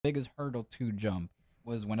biggest hurdle to jump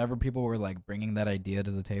was whenever people were like bringing that idea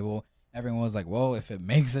to the table. Everyone was like, "Well, if it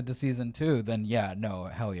makes it to season 2, then yeah, no,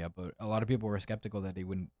 hell yeah." But a lot of people were skeptical that it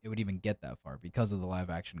would even get that far because of the live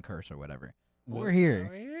action curse or whatever. But we're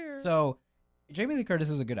here. So Jamie Lee Curtis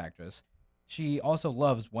is a good actress. She also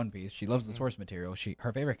loves One Piece. She loves the source material.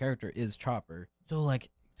 Her favorite character is Chopper. So like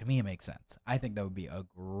to me it makes sense. I think that would be a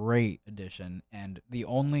great addition. And the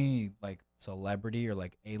only like celebrity or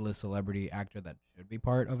like A-list celebrity actor that should be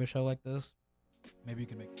part of a show like this, maybe you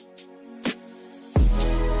can make.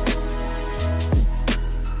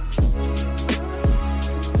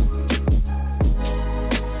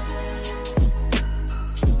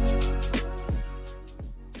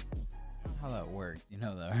 How that works, you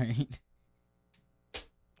know that, right?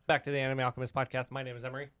 Back to the Anime Alchemist podcast. My name is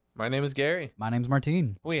Emery. My name is Gary. My name's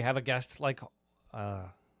Martine. We have a guest, I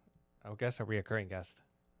guess a reoccurring guest.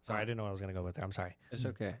 Sorry, I didn't know what I was going to go with there. I'm sorry. It's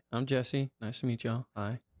okay. I'm Jesse. Nice to meet y'all.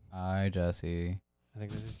 Hi. Hi, Jesse. I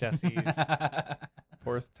think this is Jesse's.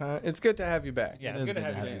 Fourth time. It's good to have you back. Yeah, It it's is good to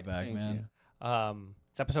have you you back, Thank man.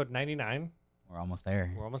 It's episode 99. We're almost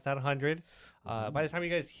there. We're almost at 100. By the time you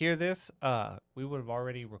guys hear this, we would have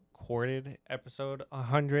already recorded episode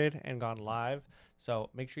 100 and gone live. So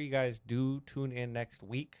make sure you guys do tune in next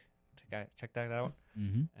week to check that out.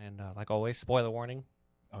 Mm-hmm. And like always, spoiler warning.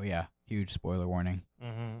 Oh yeah, huge spoiler warning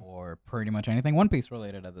Mm-hmm. for pretty much anything One Piece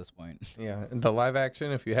related at this point. Yeah. The live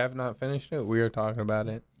action, if you have not finished it, we are talking about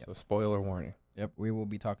it. Yep. So spoiler warning. Yep, we will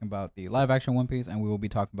be talking about the live action One Piece, and we will be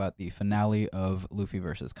talking about the finale of Luffy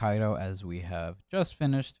versus Kaido, as we have just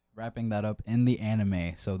finished wrapping that up in the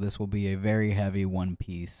anime. So this will be a very heavy One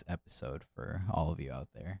Piece episode for all of you out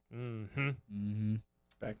there. Mm-hmm. Mm-hmm.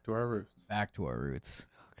 Back to our roots. Back to our roots.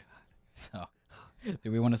 Oh god. So,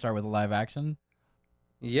 do we want to start with the live action?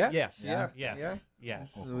 Yeah. Yes. Yeah. Yes. Yeah.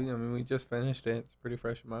 Yes. I mean, we just finished it. It's pretty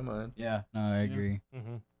fresh in my mind. Yeah, no, I agree.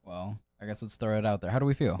 Mm-hmm. Well, I guess let's throw it out there. How do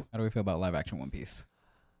we feel? How do we feel about live action One Piece?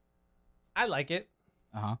 I like it.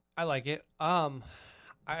 Uh-huh. I like it.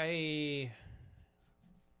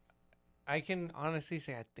 I can honestly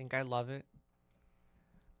say I think I love it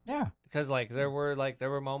Yeah. because there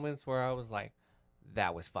were moments where I was like,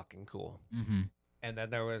 that was fucking cool, Mm-hmm. and then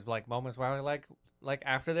there was like moments where I was like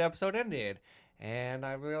after the episode ended, and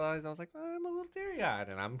I realized I was like, I'm a little teary eyed,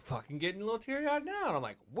 and I'm fucking getting a little teary eyed now, and I'm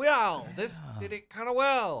like, wow, this did it kind of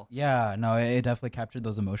well. Yeah, no, it definitely captured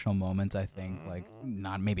those emotional moments, I think. Like, Mhm.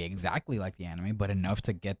 not maybe exactly like the anime, but enough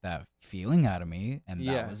to get that feeling out of me, and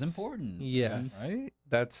that was Yes. important. Yes. Right?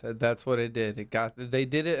 That's what it did. They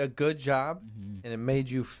did it a good job, Mm-hmm. and it made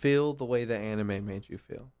you feel the way the anime made you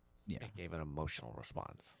feel. Yeah. It gave an emotional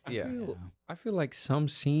response. Yeah. I feel like some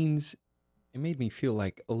scenes, it made me feel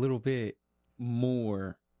like a little bit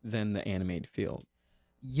more than the animated feel.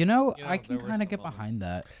 You know, You know, I can there were kind of some get behind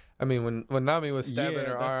that. I mean, when Nami was stabbing Yeah,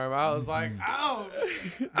 her that's- arm, I was like, Mhm. "Oh,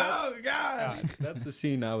 oh God!" That's the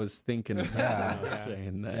scene I was thinking about when I was Yeah.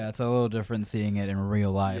 saying that. Yeah, it's a little different seeing it in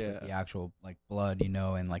real life with Yeah. the actual like blood,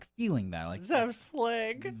 and like feeling that, like Zeph's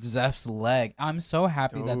leg. Zeph's leg. I'm so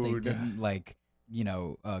happy that they Dude. didn't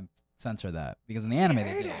censor that, because in the anime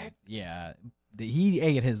they did. Yeah, he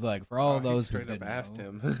ate his leg for all Oh, he those who straight up didn't asked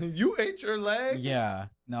know. him, "You ate your leg?" Yeah,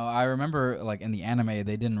 no, I remember like in the anime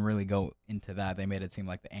they didn't really go into that. They made it seem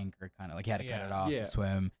like the anchor kind of like he had to cut Yeah. it off Yeah. to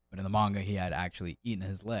swim, but in the manga he had actually eaten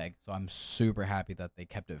his leg. So I'm super happy that they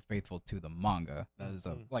kept it faithful to the manga. That is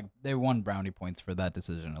Mhm. like they won brownie points for that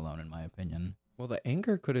decision alone, in my opinion. Well, the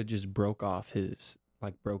anchor could have just broke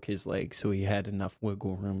his leg so he had enough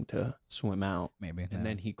wiggle room to swim out. Maybe, And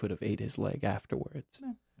then he could have ate his leg afterwards.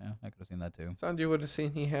 yeah, I could have seen that too. Sanji would have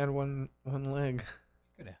seen he had one leg.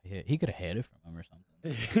 He could have hid it from him or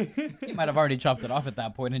something. He might have already chopped it off at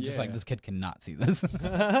that point and just like, Yeah. this kid cannot see this.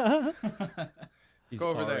 He's Go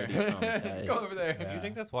over there. already traumatized. Go over there. Do Yeah. you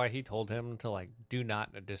think that's why he told him to like do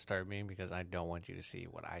not disturb me because I don't want you to see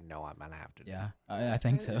what I know I'm gonna have to do? Yeah, I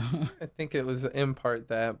think so. I think it was in part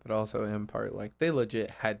that, but also in part like they legit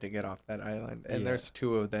had to get off that island, and Yeah. there's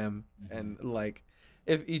two of them, Mhm. and like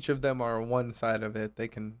if each of them are on one side of it,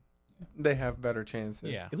 they have better chances.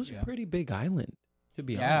 Yeah. It was Yeah. a pretty big island, to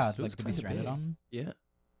be Yeah, honest. It like was to be kinda stranded big. on. Yeah,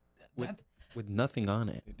 with, That- with nothing on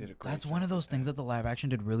it. They did a great That's job one of those with things that the live action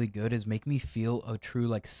did really good, is make me feel a true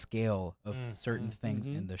like scale of certain things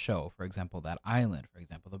mhm. in the show. For example, that island. For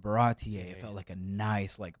example, the Baratier. It Yeah. felt like a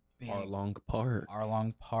nice like big Arlong Park.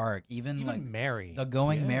 Arlong Park. Even Even like Mary. the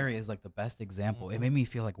Going Yeah. Merry is like the best example. It Mhm. made me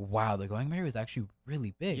feel like, wow, the Going Merry is actually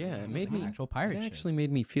really big. Yeah, it was made like an me- actual pirate It ship. actually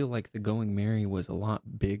made me feel like the Going Merry was a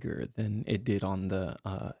lot bigger than it did on the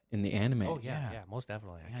in the anime. Oh yeah, Yeah. yeah, most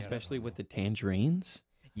definitely. I Yeah, get it. Especially with the tangerines.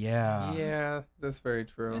 Yeah. Yeah, that's very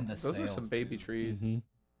true. And the Those are some sails, baby too. trees. Mhm.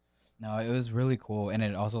 No, it was really cool, and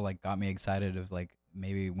it also like got me excited of like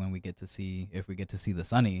maybe when we get to see if we get to see the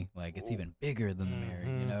Sunny, like it's even bigger than the Mary,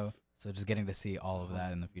 you Mhm. know. So just getting to see all of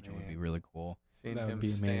that in the future would be Man. really cool. Seeing That would him be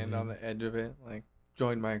stand on amazing. the edge of it, like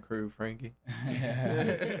join my crew, Frankie.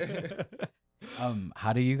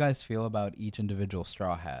 How do you guys feel about each individual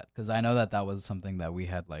Straw Hat? Because I know that was something that we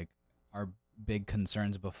had like our big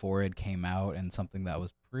concerns before it came out, and something that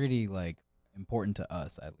was pretty like important to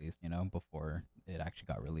us at least, you know, before it actually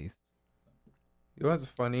got released. You know what's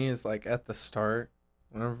funny is like at the start,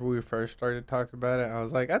 whenever we first started talking about it, I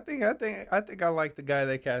was like, I think I like the guy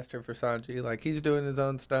they cast her for Sanji. Like he's doing his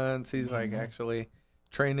own stunts. He's like Mhm. actually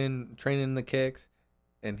training the kicks,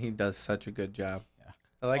 and he does such a good job.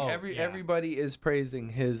 Yeah. Like Oh, yeah. everybody is praising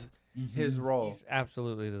his role. He's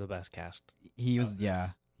absolutely the best cast. He was of this. yeah,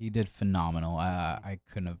 he did phenomenal. I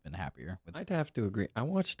couldn't have been happier with I'd have to agree. I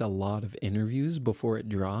watched a lot of interviews before it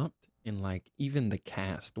dropped, and like even the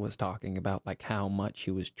cast was talking about like how much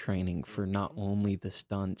he was training for not only the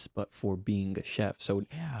stunts but for being a chef. So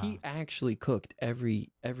yeah. he actually cooked every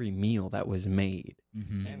meal that was made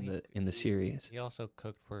Mhm. And in the series. He also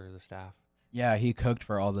cooked for the staff. Yeah, he cooked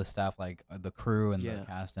for all the staff, like the crew and Yeah. the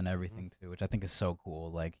cast and everything too, which I think is so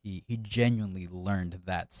cool. Like he genuinely learned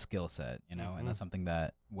that skill set, you know, and that's something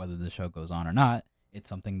that whether the show goes on or not, it's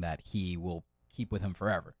something that he will keep with him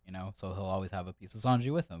forever, you know. So he'll always have a piece of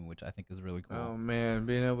Sanji with him, which I think is really cool. Oh man,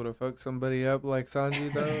 being able to fuck somebody up like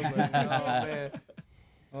Sanji though, like, oh man.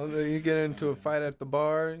 Well, then you get into a fight at the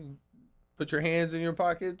bar, you put your hands in your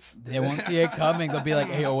pockets. They won't see it coming. They'll be like,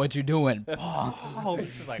 "Hey, yo, what you doing?" Oh,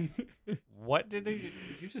 this is like, what did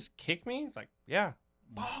you just kick me? It's like, yeah.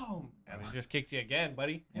 Boom. And he just kicked you again,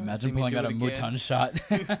 buddy. See Imagine me pulling do out a it again. Muton shot.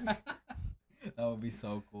 That would be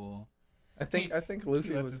so cool. I think Luffy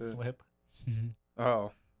He lets was it a, slip.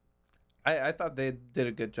 oh. I thought they did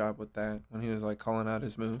a good job with that when he was like calling out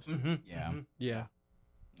his moves. Mm-hmm. Yeah. Yeah,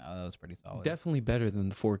 No, that was pretty solid. definitely better than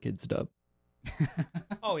the 4Kids dub.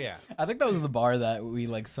 Oh, yeah. I think that was the bar that we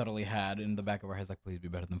like subtly had in the back of our heads, like, please be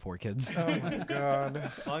better than 4Kids. Oh my god.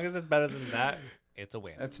 As long as it's better than that, it's a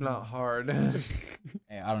win. That's not hard.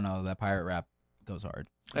 Hey, I don't know. That pirate rap goes hard.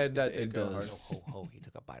 It It go does. hard. Ho, ho, ho, he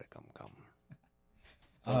took a bite of gum gum.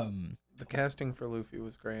 The casting for Luffy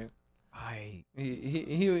was great. I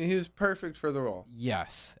He was perfect for the role.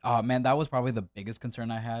 yes. Man, that was probably the biggest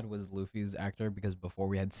concern I had was Luffy's actor because before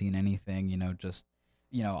we had seen anything, you know, just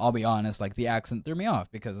I'll be honest, like the accent threw me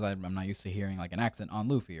off because I'm not used to hearing like an accent on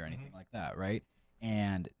Luffy or anything like that, right?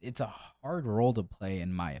 And it's a hard role to play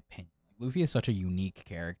in my opinion. Luffy is such a unique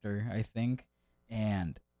character, I think,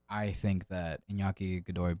 and I think that Iñaki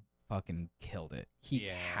Godoy fucking killed it. He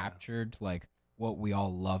Yeah. captured like what we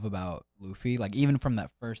all love about Luffy. Like even from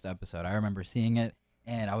that first episode, I remember seeing it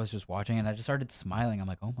and I was just watching it and I just started smiling. I'm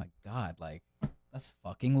like, oh my god, like that's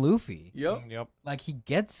fucking Luffy. Yep. Yep. Like he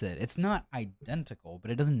gets it. It's not identical,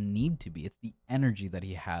 but it doesn't need to be. It's the energy that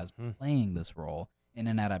he has playing this role in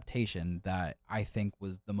an adaptation that I think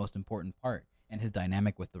was the most important part, and his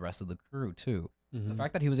dynamic with the rest of the crew too. The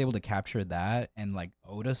fact that he was able to capture that and like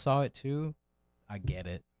Oda saw it too, I get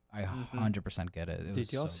it. I 100% get it. It was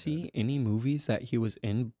Did y'all so see good. any movies that he was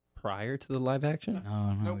in prior to the live action?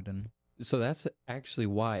 No, Nope. we didn't. So that's actually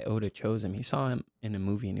why Oda chose him. He saw him in a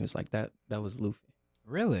movie and he was like, that was Luffy.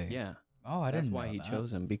 Really? Yeah. Oh, I That's didn't why know he that.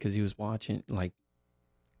 chose him, because he was watching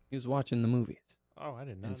the movies. Oh, I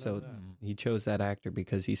did not And know so that. he chose that actor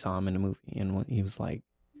because he saw him in a movie and he was like,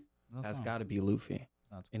 that's Oh, got to be Luffy.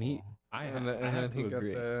 that's and he- cool. I And have then he to got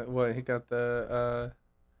agree. he got the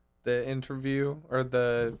interview or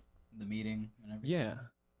the The meeting and everything. Yeah.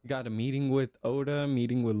 Got a meeting with Oda,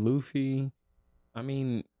 meeting with Luffy. I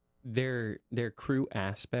mean, their crew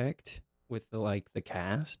aspect with the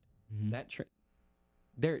cast, Mhm.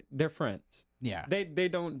 that they're friends. Yeah. They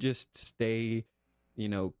don't just stay,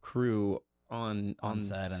 crew on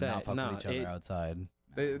set and not fuck Nah, with each other it, outside.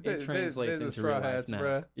 it translates the into straw real life hats, now.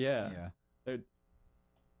 bruh. Yeah. Yeah.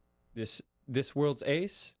 This world's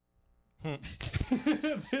ace.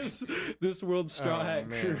 this world's straw Oh, hat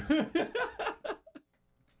man. crew.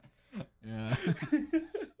 Yeah.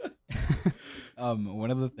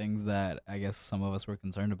 One of the things that I guess some of us were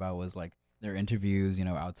concerned about was like their interviews,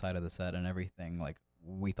 outside of the set and everything. Like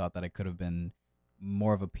we thought that it could have been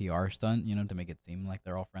more of a PR stunt, to make it seem like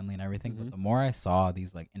they're all friendly and everything. But Mhm. the more I saw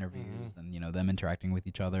these like interviews and them interacting with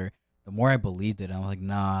each other, the more I believed it. And I was like,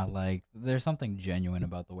 nah, like there's something genuine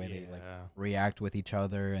about the way they like Yeah. react with each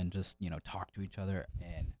other and just talk to each other.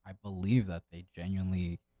 And I believe that they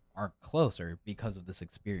genuinely are closer because of this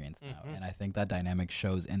experience now. Mhm. And I think that dynamic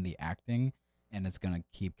shows in the acting, and it's gonna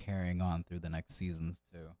keep carrying on through the next seasons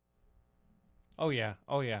too. Oh yeah.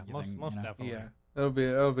 Oh yeah. You Most think, most you know? definitely. Yeah.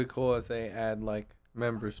 It'll be cool as they add like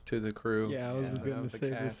members to the crew. Yeah, I was Yeah. gonna of the say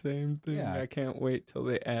the cast. same thing. Yeah. I can't wait till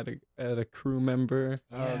they add a crew member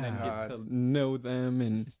and then God. get to know them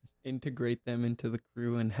and integrate them into the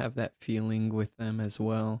crew and have that feeling with them as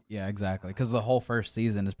well. Yeah, exactly. Because the whole first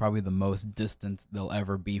season is probably the most distant they'll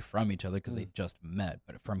ever be from each other because they just met.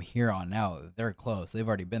 But from here on out, they're close. They've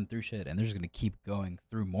already been through shit, and they're just gonna keep going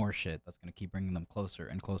through more shit. That's gonna keep bringing them closer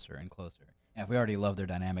and closer and closer. And if we already love their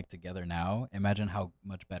dynamic together now, imagine how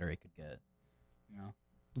much better it could get. You know?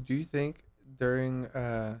 Do you think during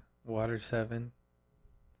Water 7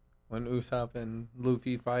 when Usopp and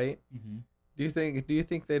Luffy fight, Mm-hmm. do you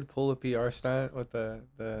think they'd pull a PR stunt with the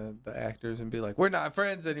actors and be like, "We're not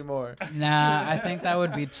friends anymore"? Nah, I think that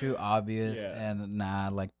would be too obvious, Yeah. and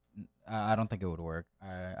like, I don't think it would work.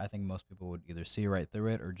 I think most people would either see right through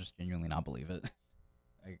it or just genuinely not believe it.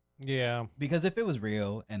 Yeah. Because if it was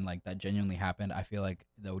real and like that genuinely happened, I feel like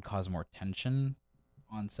that would cause more tension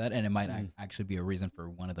on set, and it might actually be a reason for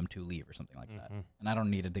one of them to leave or something like that. Mhm. And I don't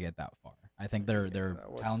need it to get that far. I think they're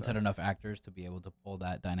that would talented suck. enough actors to be able to pull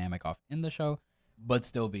that dynamic off in the show, but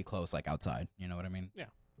still be close like outside. You know what I mean?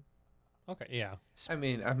 Okay. Yeah. I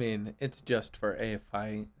mean, it's just for a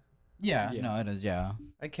fight. Yeah. Yeah. No, it is. Yeah.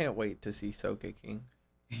 I can't wait to see Soka King.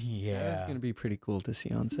 That's gonna be pretty cool to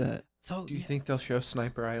see on set. So Do you think they'll show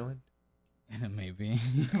Sniper Island? maybe?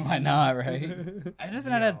 Why not? Right? It is an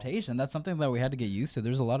No. adaptation. That's something that we had to get used to.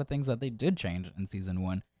 There's a lot of things that they did change in season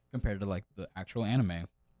 1 compared to like the actual anime.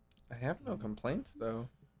 I have no complaints though.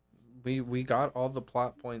 We got all the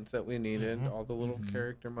plot points that we needed, Mhm. all the little Mhm.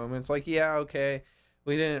 character moments. Like, yeah, okay,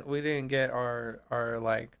 we didn't get our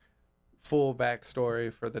like full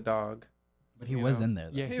backstory for the dog. But he You was know? in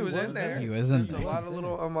there. Though. Yeah, He was in there. He was in There's there. a lot of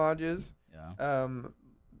little homages. Yeah.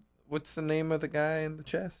 What's the name of the guy in the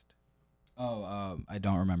chest? Oh, I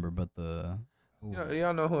don't remember, but the.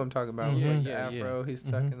 Y'all know who I'm talking about. With Mhm. like the Yeah, yeah. afro, he's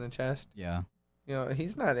stuck Mhm. in the chest. Yeah. You know,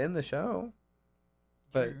 he's not in the show,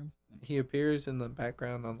 but True. he appears in the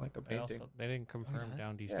background on like a They painting. also they didn't confirm that-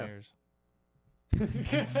 down these yeah. stairs.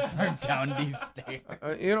 Down these stairs.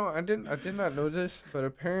 You know, I did not know this, but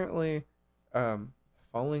apparently,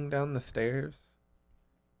 falling down the stairs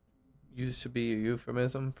used to be a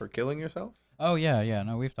euphemism for killing yourself. Oh yeah.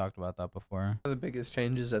 No, we've talked about that before. One of the biggest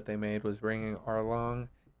changes that they made was bringing Arlong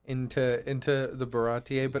into the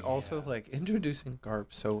Baratier, but also Yeah. like introducing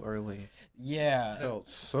Garp so early Yeah. felt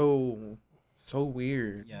so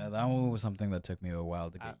weird. Yeah, that one was something that took me a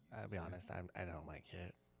while to get. I'll be honest. I don't like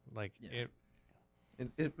it. Like Yeah.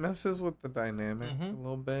 It messes with the dynamic Mhm. a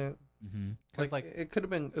little bit. Mm-hmm. Because Like, like it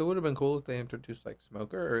would have been cool if they introduced like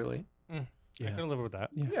Smoker early. I could have lived with that.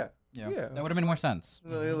 Yeah. Yeah. Yeah. That would have made more sense.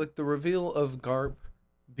 Really, like the reveal of Garp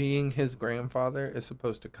being his grandfather is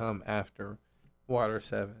supposed to come after Water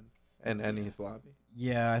 7 and Ennie's lobby.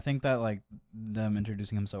 Yeah, I think that like them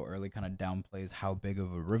introducing him so early kind of downplays how big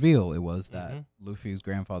of a reveal it was that Mhm. Luffy's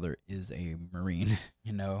grandfather is a Marine.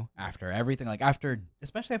 You know, after everything, like after,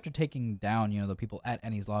 especially after taking down, the people at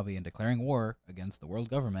Ennie's lobby and declaring war against the world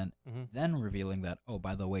government, Mhm. then revealing that, oh,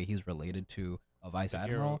 by the way, he's related to a vice The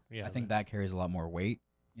hero, admiral. yeah, I think the- that carries a lot more weight,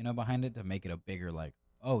 behind it to make it a bigger like,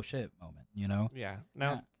 oh shit moment. Yeah.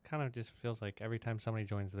 Now Yeah. it kind of just feels like every time somebody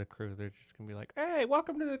joins the crew, they're just gonna be like, "Hey,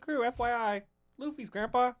 welcome to the crew. FYI, Luffy's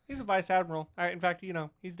grandpa. He's a vice admiral. In fact,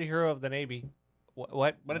 he's the hero of the Navy."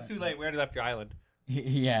 What? But it's too late. We already left your island.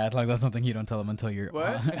 Yeah, like that's something you don't tell them until you're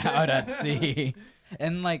What? out at sea.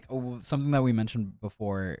 And like something that we mentioned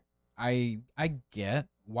before, I get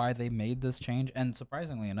why they made this change, and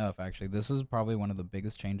surprisingly enough, actually, this is probably one of the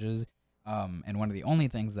biggest changes, and one of the only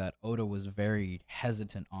things that Oda was very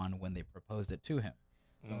hesitant on when they proposed it to him.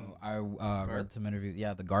 So Mm. I read Garp? some interviews.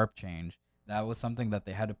 Yeah, the Garp change. That was something that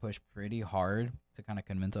they had to push pretty hard to kind of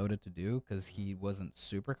convince Oda to do because he wasn't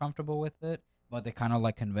super comfortable with it. But they kind of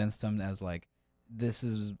like convinced him as like this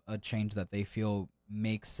is a change that they feel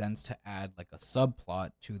makes sense to add like a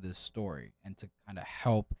subplot to this story and to kind of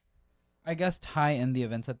help, I guess, tie in the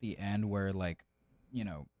events at the end where like,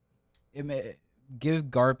 it may give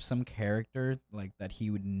Garp some character like that he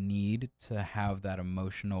would need to have that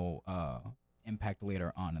emotional impact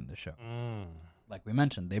later on in the show. Mm. Like we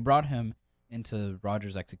mentioned, they brought him into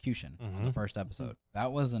Roger's execution on the Mhm. first episode.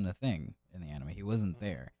 That wasn't a thing in the anime. He wasn't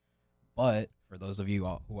there. But for those of you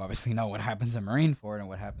who obviously know what happens in Marineford and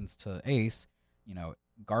what happens to Ace,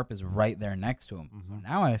 Garp is right there next to him. So Mhm.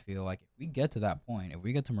 now I feel like if we get to that point, if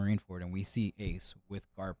we get to Marineford and we see Ace with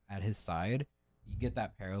Garp at his side, you get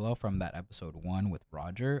that parallel from that episode 1 with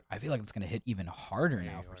Roger. I feel like it's going to hit even harder Way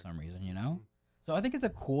now for harder. some reason, Mhm. So I think it's a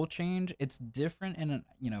cool change. It's different and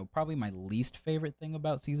probably my least favorite thing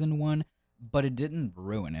about season 1, but it didn't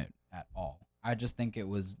ruin it at all. I just think it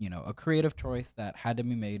was, a creative choice that had to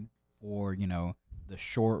be made for, the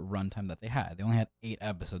short runtime that they had. They only had 8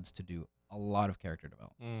 episodes to do a lot of character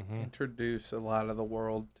development. Mm-hmm. Introduce a lot of the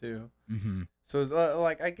world too. Mm-hmm. So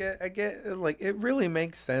like I get like it really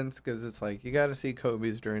makes sense because it's like you got to see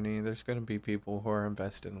Kobe's journey. There's gonna be people who are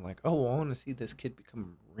invested in like, oh, I want to see this kid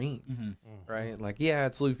become a Marine, Mm-hmm. right? Like, yeah,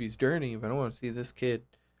 it's Luffy's journey, but I want to see this kid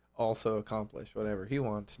also accomplish whatever he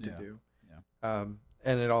wants to Yeah. do. Yeah.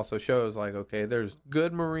 And it also shows like, okay, there's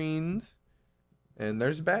good Marines, and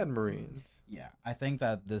there's bad Marines. Yeah, I think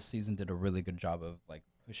that this season did a really good job of like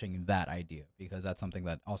pushing that idea because that's something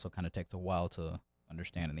that also kind of takes a while to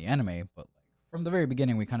understand in the anime. But like from the very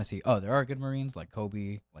beginning, we kind of see, oh, there are good Marines like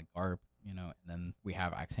Kobe, like Garp, and then we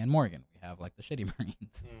have Axe Morgan, we have like the shitty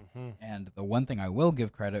Marines. Mm-hmm. And the one thing I will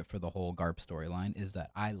give credit for the whole Garp storyline is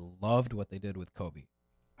that I loved what they did with Kobe.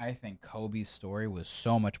 I think Kobe's story was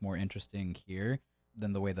so much more interesting here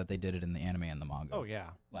than the way that they did it in the anime and the manga. Oh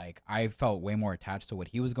yeah. Like I felt way more attached to what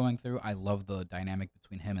he was going through. I love the dynamic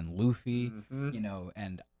between him and Luffy, Mhm.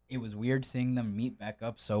 and it was weird seeing them meet back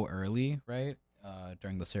up so early, right?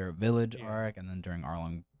 During the Syrup Village Yeah. arc and then during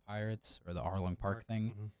Arlong Pirates or the Arlong Park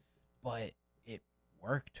thing. Mhm. But it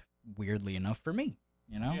worked weirdly enough for me,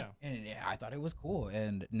 Yeah. And I thought it was cool.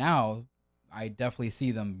 And now I definitely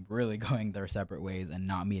see them really going their separate ways and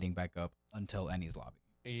not meeting back up until Ennie's lobby.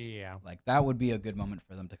 Yeah. Like that would be a good moment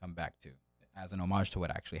for them to come back to as an homage to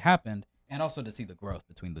what actually happened and also to see the growth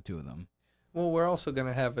between the two of them. Well, we're also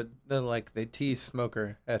gonna have they tease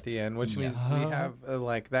Smoker at the end, which means Yeah. we have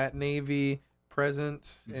like that Navy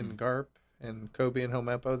presence in Mhm. Garp and Kobe and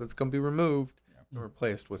Helmeppo that's gonna be removed Yeah. and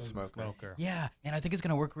replaced with Smoker. Smoker. Yeah, and I think it's going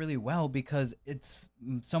to work really well because it's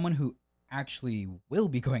someone who actually will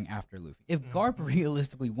be going after Luffy. If Garp Mhm.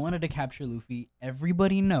 realistically wanted to capture Luffy,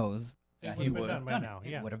 everybody knows It that would've he been would done have by done now, it.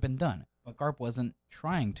 yeah. It would have been done. But Garp wasn't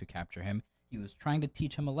trying to capture him. He was trying to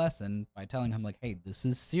teach him a lesson by telling him like, "Hey, this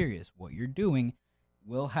is serious. What you're doing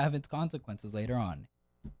will have its consequences later on.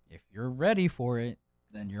 If you're ready for it,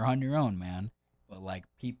 then you're on your own, man. But like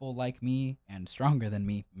people like me and stronger than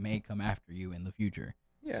me may come after you in the future.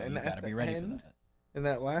 Yeah, so and you at gotta the be ready end, for that." in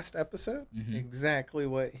that last episode, Mhm. exactly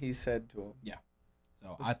what he said to him.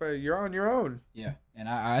 So You're on your own. yeah, and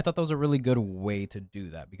I thought that was a really good way to do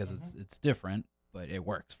that because it's different, but it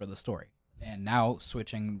works for the story. And now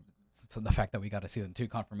switching to the fact that we got a season 2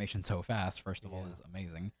 confirmation so fast, first of all, Yeah. is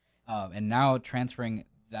amazing. And now transferring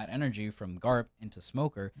that energy from Garp into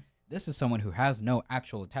Smoker, this is someone who has no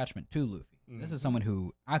actual attachment to Luffy. This is someone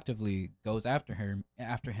who actively goes after him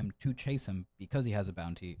to chase him because he has a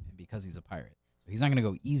bounty and because he's a pirate. So he's not going to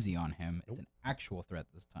go easy on him. It's an actual threat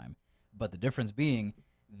this time. But the difference being,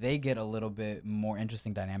 they get a little bit more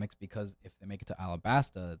interesting dynamics because if they make it to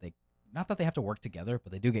Alabasta, not that they have to work together,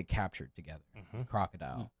 but they do get captured together. Mhm.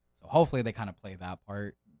 Crocodile. So hopefully they kind of play that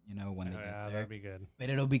part, when they Yeah, get there. that'd be good. But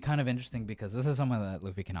it'll be kind of interesting because this is someone that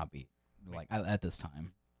Luffy cannot beat, like at this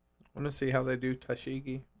time. I want to see how they do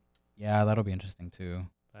Tashigi. Yeah, that'll be interesting too.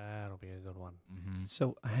 That'll be a good one. Mm-hmm.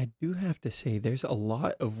 So I do have to say, there's a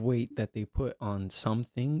lot of weight that they put on some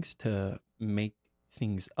things to make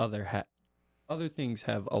things other things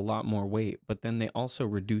have a lot more weight, but then they also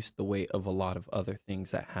reduce the weight of a lot of other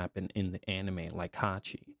things that happen in the anime, like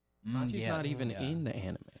Hachi. Hachi's not even in the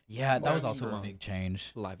anime, Yeah, that was That's also a true. big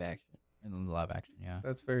change live action. in the live action. Yeah.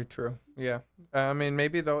 That's very true. Yeah. I mean,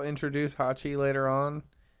 maybe they'll introduce Hachi later on,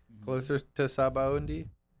 Mm-hmm. closer to Sabaody.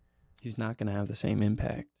 He's not going to have the same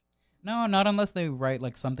impact. No, not unless they write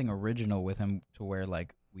like something original with him to where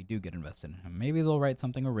like we do get invested in him. Maybe they'll write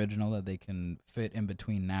something original that they can fit in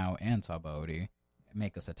between now and Sabaody,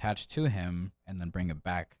 make us attached to him, and then bring it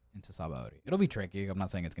back into Sabaody. It'll be tricky. I'm not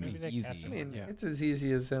saying it's gonna Maybe be they catch easy. I him. mean, Yeah. it's as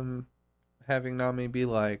easy as him having Nami be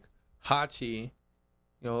like, Hachi,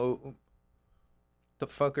 the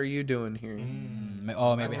fuck are you doing here? Maybe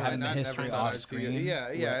I've having the never history thought off I'd see it. screen. Yeah,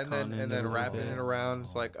 and then Retconning it a wrapping little it bit. around.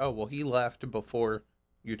 It's like, oh well, he left before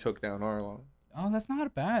you took down Arlong. Oh, that's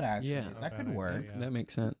not bad actually. Yeah. That Not could bad work. idea. That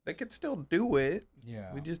makes sense. They could still do it.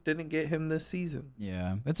 Yeah. We just didn't get him this season.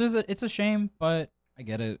 Yeah. It's a shame, but I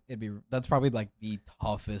get it. That's probably like the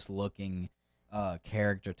toughest looking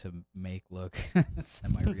character to make look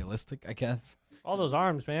semi realistic, I guess. All those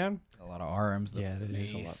arms, man. A lot of arms, the Yeah, there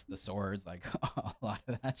is a lot. mace, the swords, like a lot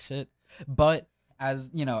of that shit. But as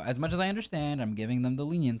much as I understand, I'm giving them the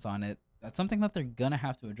lenience on it. That's something that they're gonna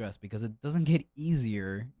have to address because it doesn't get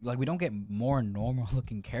easier. Like we don't get more normal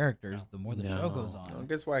looking characters the more the show goes No. It on.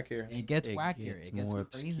 gets wackier. It gets It wackier. gets It gets more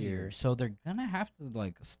crazier. obscure. So they're gonna have to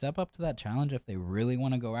like step up to that challenge if they really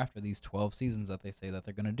want to go after these 12 seasons that they say that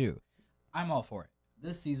they're gonna do. I'm all for it.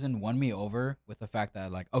 this season won me over with the fact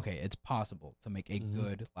that, like, okay, it's possible to make a Mhm.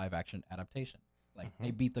 good live action adaptation. Like,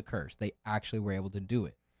 they beat the curse. They actually were able to do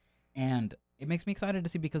it. And it makes me excited to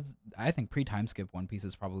see, because I think pre-time skip One Piece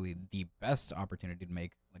is probably the best opportunity to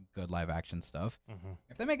make like good live action stuff. Mm-hmm.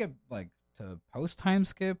 If they make it like to post-time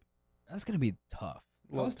skip, that's gonna be tough.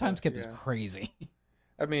 Little Post-time tough, skip yeah. is crazy.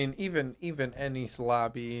 I mean, even Ennis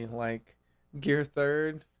Lobby, like Gear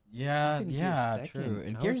Third. Yeah, Even Gear yeah, Second. true.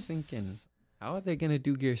 And I was Gears thinking, how are they gonna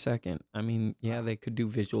do Gear Second? I mean, yeah, they could do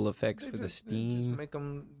visual effects They for the just Steam. make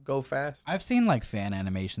them go fast. I've seen like fan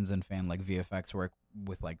animations and fan like VFX work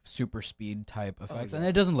with like super speed type effects, and yeah.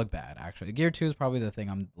 it doesn't look bad actually. Gear 2 is probably the thing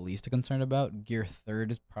I'm the least concerned about. Gear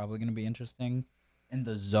 3rd is probably going to be interesting, and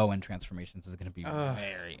the Zoan transformations is going to be Ugh,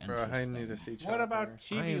 very Bro, interesting. I need to see. What about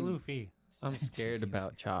Chopper. Chibi am- Luffy? I'm scared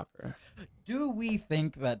about Chopper. Do we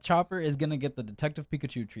think that Chopper is going to get the Detective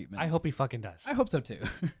Pikachu treatment? I hope he fucking does. I hope so too.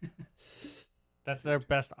 That's their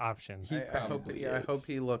best option. He I hope. probably I hope is.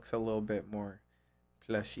 he looks a little bit more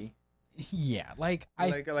plushy. Yeah, like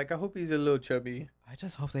I I hope he's a little chubby.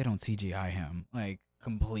 just hope they don't CGI him like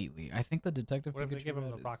completely. I think the Detective What if Pikachu they give him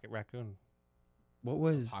red the is- Rocket Raccoon? What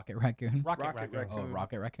was Pocket Raccoon? Rocket Rocket Raccoon. Raccoon. Oh,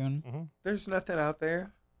 Rocket Raccoon. Mm-hmm. There's nothing out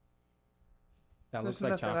there. that? There's Looks like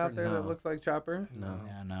nothing Chopper. out there No. that looks like Chopper. No.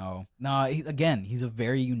 Yeah, no. Again, he's a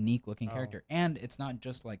very unique looking Oh. character, and it's not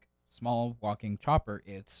just like small walking Chopper.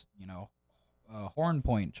 It's horn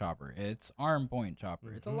point Chopper. It's arm point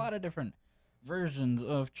Chopper. It's a Mhm. lot of different versions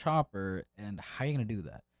of Chopper, and how are you gonna do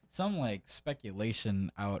that? Some like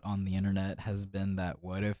speculation out on the internet has been that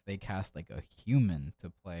what if they cast like a human to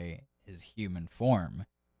play his human form?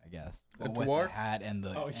 I guess A But with dwarf? the hat and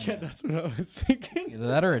the Oh and yeah, the- that's what I was thinking. either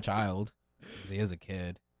that or a child, 'cause he is a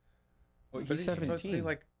kid. Well, But he's supposed to be 17.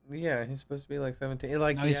 like, yeah, he's supposed to be like 17.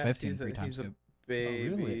 Like, No, he's yes, 15 He's a, pre-time he's a skip.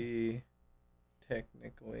 baby,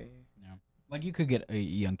 technically. Yeah. Like you could get a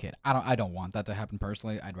young kid. I don't want that to happen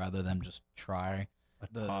personally. I'd rather them just try. a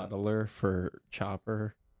the- toddler for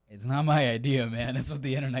Chopper. It's not my idea, man. It's what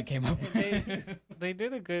the internet came up with. They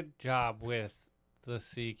did a good job with the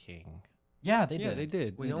Sea King. Yeah, they yeah, did. they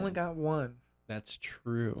did. We only got one. That's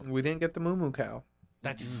true. We didn't get the Moo Moo cow.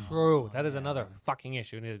 That's Mm. true. That is Yeah. another fucking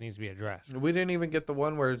issue that needs to be addressed. We didn't even get the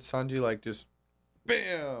one where Sanji like just,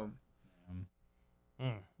 bam.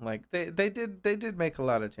 Mm. Like they did make a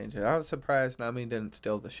lot of changes. I was surprised Nami didn't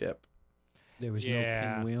steal the ship. There was Yeah.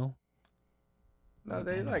 no pinwheel. No,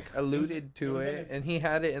 they Mhm. like alluded to was in it, his- and he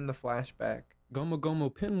had it in the flashback. Gomu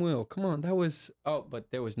Gomu pinwheel. Come on, that was. Oh,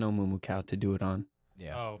 but there was no Mumu cow to do it on.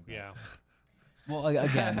 Yeah. Oh yeah. Well,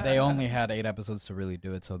 again, they only had 8 episodes to really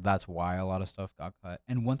do it, so that's why a lot of stuff got cut.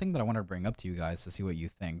 And one thing that I want to bring up to you guys to see what you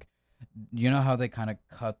think. You know how they kind of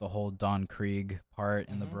cut the whole Don Krieg part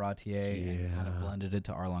in the Mhm. Baratier and kind of Yeah. blended it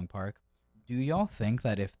to Arlong Park? Do y'all think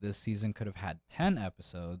that if this season could have had 10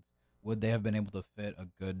 episodes, would they have been able to fit a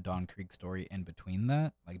good Don Krieg story in between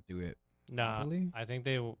that? Like, do it Nah, properly? I think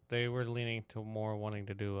they were leaning to more wanting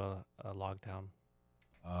to do a Logtown.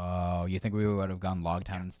 Oh, you think we would have gone Logtown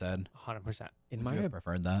Yeah. instead? 100%. In Would my you have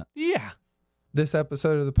preferred that? Yeah. This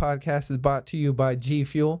episode of the podcast is brought to you by G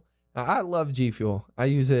Fuel. Now, I love G Fuel. I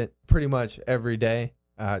use it pretty much every day.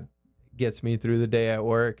 Gets me through the day at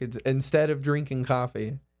work. It's instead of drinking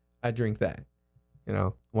coffee, I drink that. You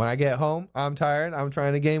know, when I get home, I'm tired. I'm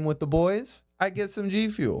trying to game with the boys. I get some G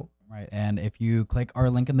Fuel. Right. And if you click our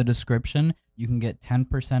link in the description, you can get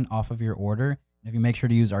 10% off of your order. And if you make sure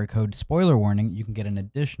to use our code spoiler warning, you can get an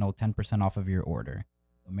additional 10% off of your order.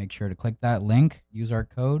 So make sure to click that link, use our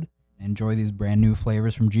code, and enjoy these brand new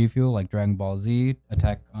flavors from G Fuel like Dragon Ball Z,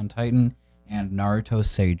 Attack on Titan, and Naruto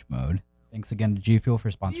Sage Mode. Thanks again to G Fuel for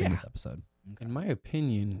sponsoring Yeah. this episode. In my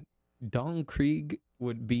opinion, Don Krieg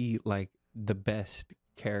would be like the best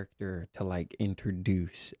character to like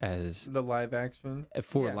introduce as The live action.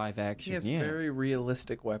 for Yeah. live He action. has Yeah. very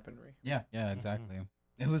realistic weaponry. Yeah, Mm-hmm. exactly.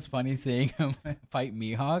 It was funny seeing him fight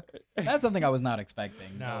Mihawk. That's something I was not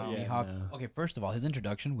expecting. No. Yeah, Mihawk. no. Okay, first of all, his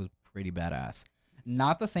introduction was pretty badass.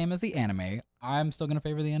 Not the same as the anime. I'm still gonna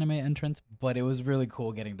favor the anime entrance, but it was really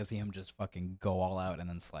cool getting to see him just fucking go all out and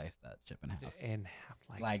then slice that chip in half. And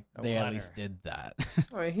have Like a they at butter. least did that.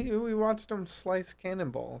 We watched him slice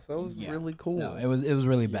cannonballs. That was Yeah. really cool. No, it was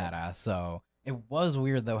really Yeah. badass. So it was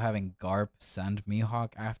weird though having Garp send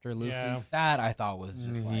Mihawk after Luffy. Yeah. That I thought was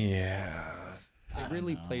just like yeah. I It don't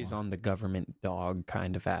really know. plays on the government dog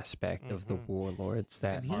kind of aspect of the Mhm. warlords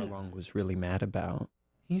that And he- Arlong was really mad about.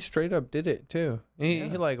 He straight up did it too. He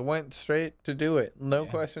Yeah. like went straight to do it. No Yeah.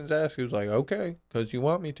 questions asked. He was like, "Okay, because you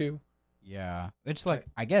want me to." Yeah, it's like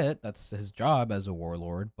I get it. That's his job as a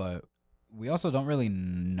warlord, but we also don't really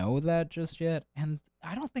know that just yet, and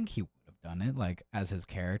I don't think he would have done it like as his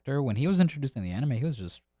character. When he was introduced in the anime, he was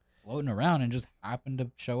just floating around and just happened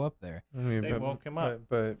to show up there. I mean, They woke him up.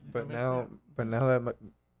 But now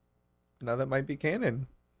that might be canon.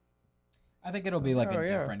 I think it'll be like Oh, a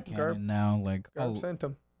yeah. different canon Garp- now. Like, Garb sent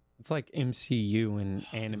him. It's like MCU and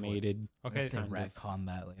animated. Okay, if they kind of. retcon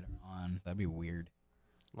that later on, that'd be weird.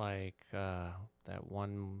 like that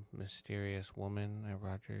one mysterious woman at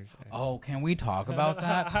Rogers. Oh, can we talk about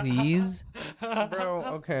that, please? Bro,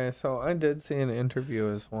 okay, so I did see an interview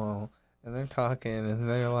as well, and they're talking, and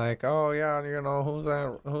they're like, "Oh yeah, you know who's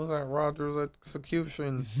that Rogers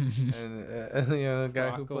execution?" and the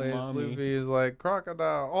guy who plays Crocomami. Luffy is like,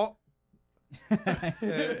 "Crocodile." Oh,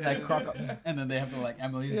 Like and then they have to like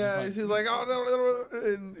Emily's. yeah, just she's like, "Oh no,"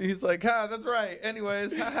 and he's like, "Ha, that's right."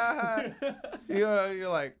 Anyways, ha ha ha. You're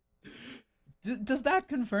like, Does that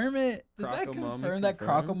confirm it? Does that Crocomami confirm that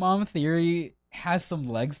confirmed? Crocomom theory has some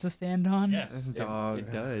legs to stand on? Yes. dog.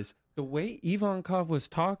 It does. The way Ivankov was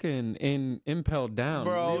talking in Impelled Down,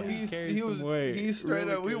 Bro, really carried he some was weight. he straight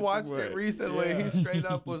Really up. We carried some watched it weight. recently. Yeah. He straight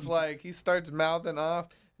up was like, he starts mouthing off,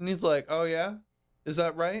 and he's like, "Oh yeah, is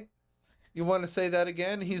that right? You want to say that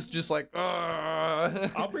again?" He's just like,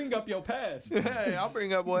 "Ugh." I'll bring up your past. Hey, I'll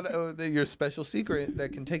bring up your special secret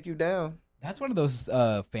that can take you down. That's one of those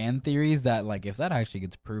fan theories that, like, if that actually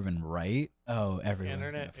gets proven right, The everyone's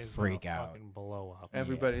internet gonna is freak gonna out. fucking blow up.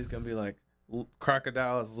 Everybody's gonna be like,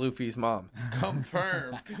 "Crocodile is Luffy's mom."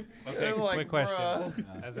 Confirmed. Okay, And I'm like, quick question: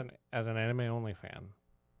 "Bruh." as an anime only fan,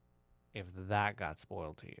 if that got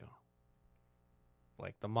spoiled to you,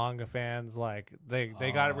 like the manga fans, like they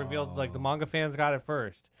got it revealed, like the Oh. manga fans got it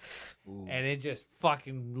first, Ooh. and it just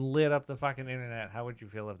fucking lit up the fucking internet. How would you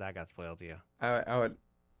feel if that got spoiled to you?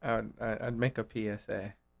 I'd make a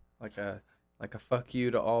PSA, like a fuck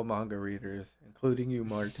you to all manga readers, including you,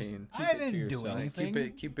 Martine. I it to didn't do yourself.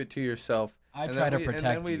 anything. Keep it to yourself. I And try then to protect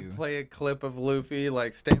And then you. we'd play a clip of Luffy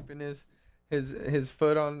like stamping his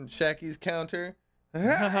foot on Shaki's counter.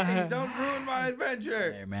 Hey, don't ruin my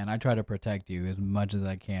adventure. Hey, man, I try to protect you as much as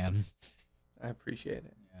I can. I appreciate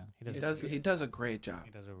it. Yeah. He does a great job.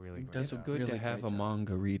 He does a really He great does It's a job. good really to have great a job.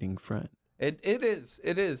 manga reading friend. It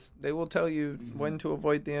is. They will tell you Mhm. when to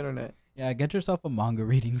avoid the internet. Yeah, get yourself a manga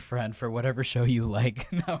reading friend for whatever show you like.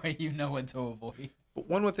 That way you know what to avoid. But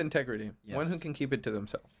one with integrity. One who Yes. can keep it to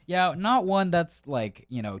themselves. Yeah, not one that's like,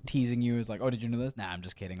 teasing you. Is like, oh, did you know this? Nah, I'm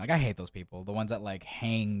just kidding. Like, I hate those people. The ones that like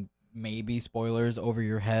hang maybe spoilers over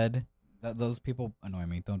your head. Those people annoy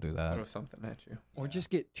me. Don't do that. Throw something at you. Or just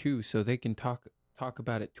get two so they can talk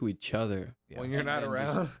about it to each other. Yeah. When you're And not then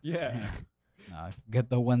around. Yeah. Nah, get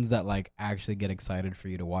the ones that like actually get excited for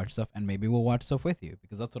you to watch stuff, and maybe we'll watch stuff with you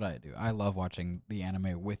because that's what I do. I love watching the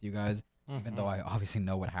anime with you guys, even though I obviously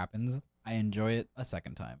know what happens. I enjoy it a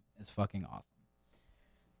second time. It's fucking awesome.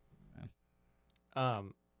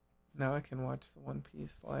 Now I can watch the One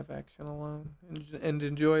Piece live action alone and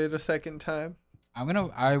enjoy it a second time. I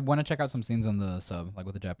want to check out some scenes on the sub, like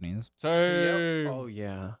with the Japanese. Same. Oh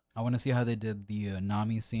yeah. I want to see how they did the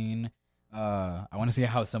Nami scene. I want to see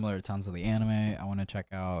how similar it sounds to the anime. I want to check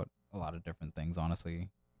out a lot of different things, honestly.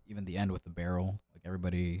 Even the end with the barrel, like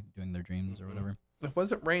everybody doing their dreams or Mhm. whatever. It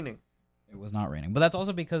wasn't raining. It was not raining, but that's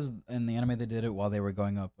also because in the anime they did it while they were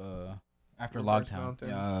going up after Reverse Logtown,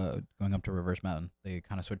 Mountain. going up to Reverse Mountain. They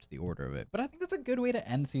kind of switched the order of it, but I think that's a good way to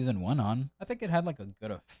end season 1 on. I think it had like a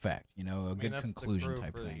good effect, a good conclusion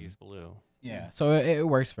type thing. East Blue. Yeah, so it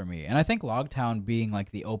works for me, and I think Logtown being like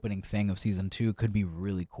the opening thing of season 2 could be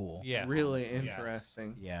really cool. Yeah. Really Yes.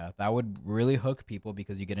 interesting. Yeah, that would really hook people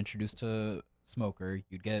because you get introduced to Smoker,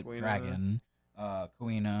 you'd get Kuina. Dragon,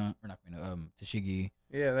 Kuina, or not Kuina, Tashigi,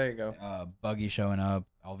 Yeah, there you go. Buggy showing up,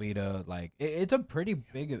 Alvida. Like it's a pretty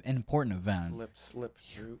big important event. Slip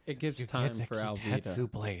through. It gives time for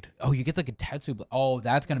Alvida. blade. Oh, you get like a tattoo. Oh,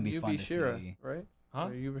 that's gonna be fun to Yubishira, see. right? Huh?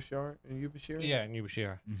 Or Yubishira? Yeah, and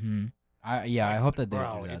Yubashira. Mm-hmm. I hope that they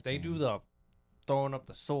Bro, do that if they scene. do the throwing up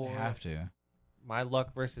the They sword, have to. my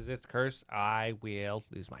luck versus its curse, I will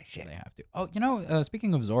lose my shit. They have to. Oh,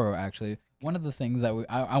 speaking of Zoro, actually, one of the things that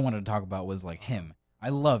I wanted to talk about was like him. I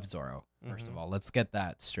love Zoro. First of Mhm. all, let's get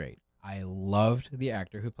that straight. I loved the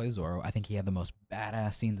actor who plays Zoro. I think he had the most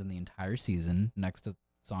badass scenes in the entire season, next to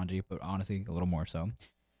Sanji, but honestly, a little more so.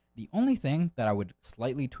 The only thing that I would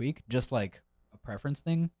slightly tweak, just like a preference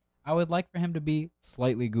thing, I would like for him to be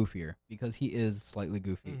slightly goofier because he is slightly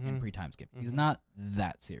goofy in Mhm. pre-time skip. He's Mhm. not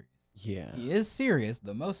that serious. Yeah. He is serious,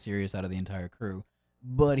 the most serious out of the entire crew,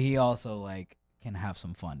 but he also like can have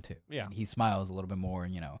some fun too. Yeah. And he smiles a little bit more,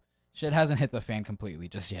 and shit hasn't hit the fan completely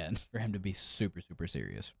just yet for him to be super super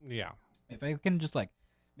serious. Yeah. If I can just like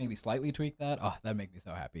maybe slightly tweak that, that'd make me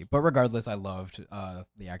so happy. But regardless, I loved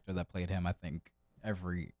the actor that played him. I think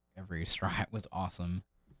every every strat was awesome.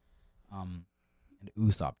 And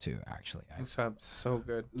Usopp too, actually. Usopp's so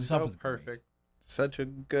good. Usopp So is great. perfect. Such a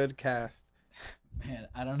good cast. Man,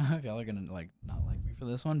 I don't know if y'all are gonna like not like me for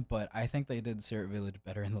this one, but I think they did Spirit Village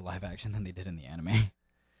better in the live action than they did in the anime.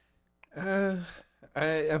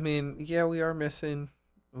 I mean, yeah, we are missing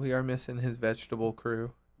his vegetable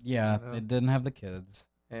crew, Yeah, Yeah. they didn't have the kids.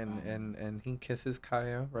 and he kisses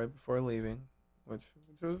Kaya right before leaving, which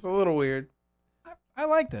was a little weird. I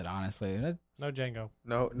liked it honestly. No Django.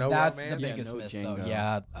 No That's romance. the Yeah, biggest no miss, though. Django.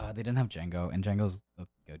 Yeah, they didn't have Django, and Django's a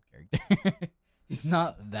good character. He's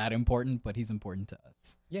not that important, but he's important to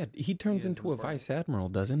us. Yeah, he turns is into a important. vice admiral,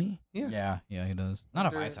 doesn't he? Yeah. Yeah, he does. Not a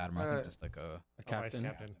Under, vice admiral, I think uh, just like a A vice captain.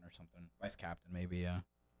 captain. captain or something. Vice captain, maybe. Yeah,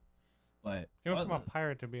 but He went from a other-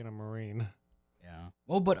 pirate to being a marine. yeah.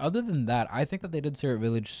 Well, but other than that, I think that they did Spirit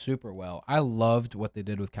Village super well. I loved what they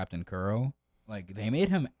did with Captain Kuro. Like they made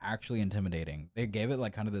him actually intimidating. They gave it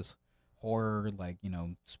like kind of this horror, like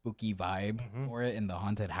spooky vibe Mhm. for it in the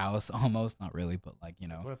haunted house almost. Not really, but like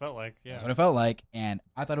That's what it felt like. That's Yeah. what it felt like, and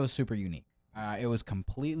I thought it was super unique. It was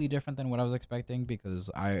completely different than what I was expecting because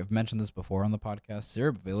I've mentioned this before on the podcast.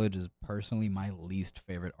 Syrup Village is personally my least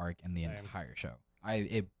favorite arc in the Same. entire show.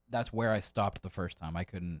 That's where I stopped the first time. I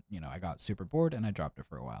couldn't, I got super bored and I dropped it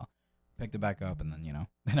for a while. Picked it back up and then,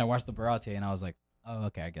 then I watched the Baratie and I was like, oh,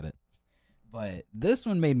 okay, I get it. But this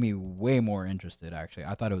one made me way more interested, actually.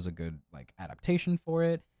 I thought it was a good adaptation for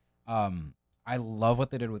it. I love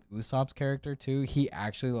what they did with Usopp's character too. He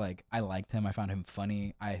actually I liked him. I found him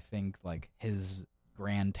funny. I think his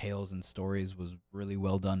grand tales and stories was really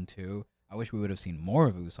well done too. I wish we would have seen more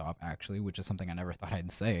of Usopp actually, which is something I never thought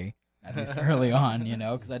I'd say, at least early on,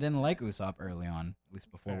 because I didn't like Usopp early on, at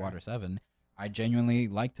least before Fair. Water 7. I genuinely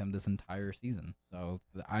liked him this entire season. So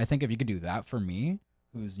I think if you could do that for me,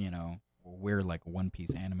 who's, we're One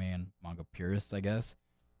Piece anime and manga purists, I guess.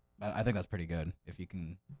 I think that's pretty good if you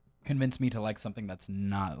can convince me to like something that's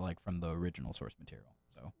not from the original source material.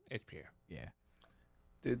 So It's pure. yeah,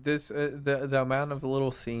 Dude, this the amount of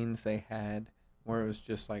little scenes they had where it was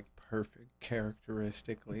just perfect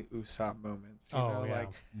characteristically Usopp moments. You know, yeah.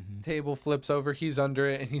 table flips over, he's under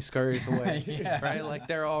it, and he scurries away. Yeah. Right?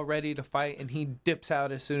 They're all ready to fight, and he dips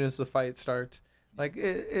out as soon as the fight starts.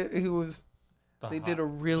 It was. They did a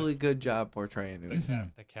really good job portraying the, it. ca-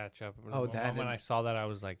 the catch up. Oh, The that moment and- I saw that, I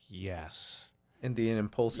was like, yes. And the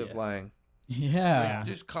impulsive Yes. lying. yeah,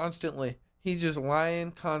 Just constantly. He's just lying all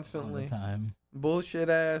the constantly. time. Bullshit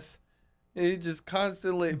ass. He just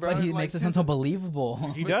constantly. Bro, But he makes it sound so believable.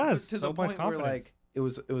 He does. to so the much point where confidence.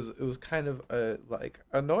 it was kind of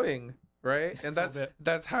annoying, right? And A little bit.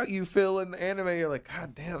 that's how you feel in the anime. You're like,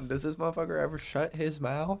 God damn, does this motherfucker ever shut his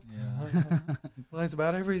mouth? Yeah. Lies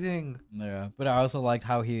about everything. Yeah, but I also liked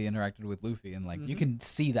how he interacted with Luffy, and you Mhm. can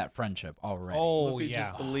see that friendship already. Oh, Luffy yeah.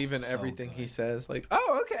 just believe in So everything he good. says.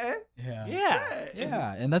 Oh, okay. yeah, Yeah.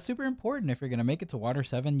 yeah, and that's super important if you're gonna make it to Water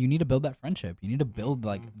 7. You need to build that friendship. You need to build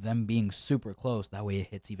Mhm. them being super close. That way, it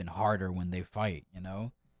hits even harder when they fight.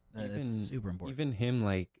 That's Even- super important. Even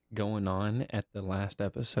him going on at the last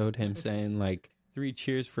episode, him saying 3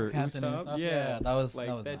 cheers for Captain Usopp. Usopp? Yeah, that was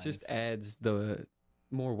that just nice. adds the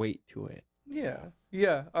more weight to it. Yeah.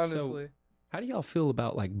 Yeah, honestly. How do y'all feel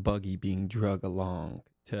about Buggy being drug along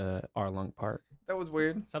to Arlong Park? That was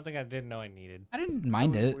weird. Something I didn't know I needed. I didn't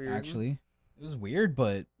mind was it weird. actually. It was weird,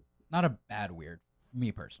 but not a bad weird.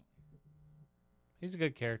 Me personally. He's a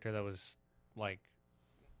good character that was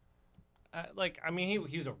I mean,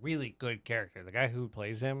 he was a really good character. The guy who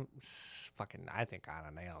plays him, fucking, I think kind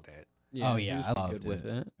of nailed it. Oh, he yeah, was I pretty loved good with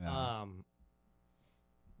it. Yeah.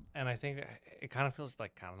 And I think it kind of feels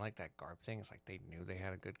like that Garp thing. It's like they knew they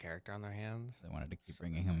had a good character on their hands. They wanted to keep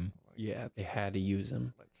bringing him. Yeah, they had to use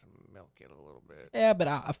him. Let's milk it a little bit. Yeah,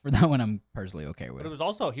 but for that one, I'm personally okay with. But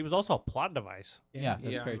he was also a plot device. Yeah,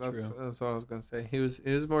 that's very true. That's what I was gonna say. He was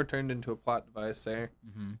more turned into a plot device there.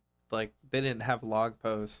 Mm-hmm. They didn't have log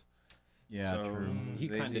posts. Yeah, So- true. He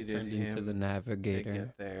They kind of needed turned into him the to navigator.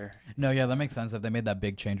 get there. No, yeah, that makes sense. If they made that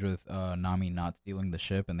big change with Nami not stealing the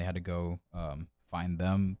ship and they had to go find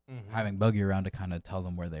them, Mhm. having Buggy around to kind of tell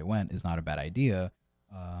them where they went is not a bad idea.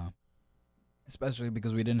 Especially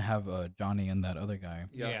because we didn't have Johnny and that other guy.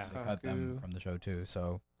 Yeah. They cut them Haku. from the show too,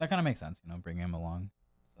 so that kind of makes sense. Bring him along.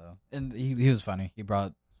 So and he was funny. He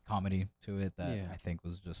brought comedy to it that Yeah. I think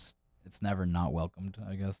was just it's never not welcomed.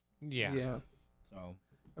 I guess Yeah. Yeah. so.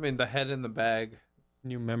 I mean, the head in the bag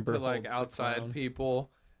New member to holds the outside crown. people.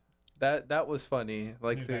 That was funny.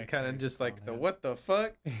 New The guy kind of carries just the the crown, yeah. what the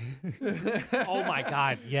fuck. Oh my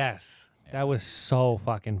God! Yes, Yeah. that was so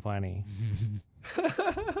fucking funny.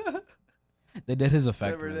 They did his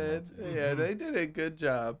effect. Severed really well, head. too. Yeah, they did a good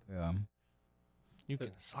job. Yeah. You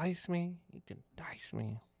can slice me. You can dice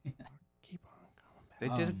me. Keep on coming back. They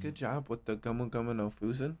did a good job with the Gummo Gummo no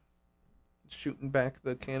Fusen, shooting back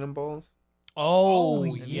the cannonballs. Oh,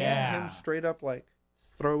 And yeah. him straight up like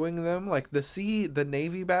throwing them like the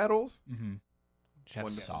Navy battles. Mm-hmm. Chef's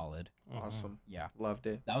Wonderful. kiss. Solid. Mhm. Awesome, Yeah. loved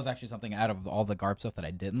it. That was actually something out of all the Garp stuff that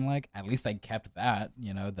I didn't like. At least I kept that,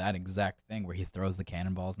 that exact thing where he throws the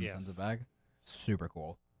cannonballs and sends Yes. it back. Super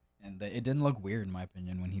cool. And it didn't look weird, in my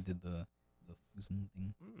opinion, when he did the Fusen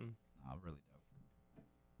thing. Mm-mm. Really dope.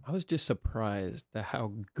 I was just surprised at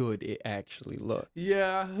how good it actually looked.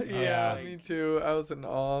 Yeah, yeah, like- me too. I was in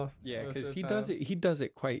awe. Yeah, most because of he the does time. it. He does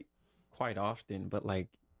it quite often. But like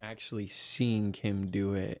actually seeing him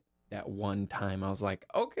do it that one time, I was like,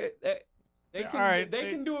 okay, they can Alright, they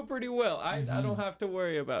they- can do it pretty well. I don't have to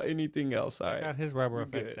worry about anything else. All Got right. his rubber We're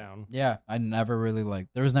effect good. down. Yeah, I never really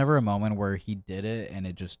there was never a moment where he did it and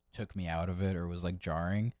it just took me out of it or was like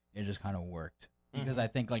jarring. It just kind of worked. Because Mhm. I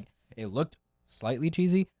think like it looked slightly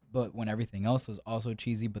cheesy, but when everything else was also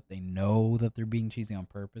cheesy, but they know that they're being cheesy on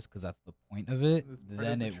purpose because that's the point of it, It's part of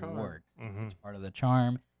then the it charm. works. Mhm. It's part of the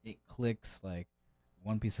charm. It clicks. Like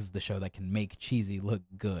One Piece is the show that can make cheesy look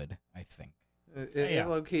good, I think. Yeah.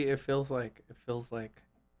 Low key, it feels like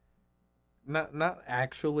not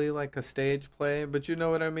actually like a stage play, but you know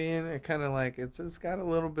what I mean. It kind of like it's got a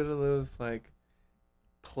little bit of those like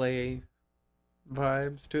play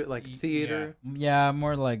vibes to it, like theater. Yeah,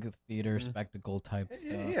 more like theater Mhm. spectacle type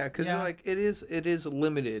stuff. Yeah, because like it is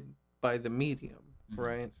limited by the medium, Mhm.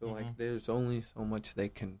 right? So like there's only so much they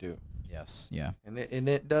can do, Yes, yeah. and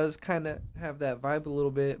it does kind of have that vibe a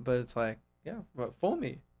little bit, but it's like but fool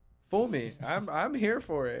me, I'm here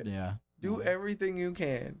for it. Yeah. Do everything you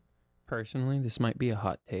can. Personally, this might be a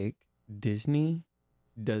hot take. Disney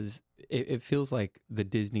does it feels like the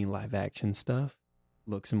Disney live action stuff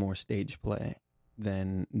looks more stage play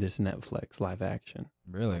than this Netflix live action.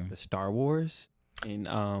 Really? The Star Wars in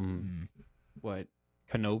Mm. what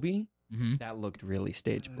Kenobi, Mm-hmm. that looked really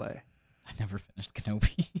stage play. I never finished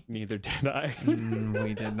Kenobi. Neither did I.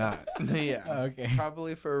 We did not. Yeah. Okay.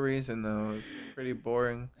 Probably for a reason though. It's pretty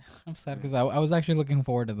boring. I'm sad because I was actually looking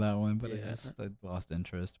forward to that one, but Yeah. I lost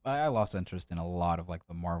interest. But I lost interest in a lot of like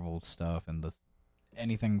the Marvel stuff and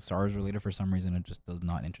anything Star Wars related for some reason. It just does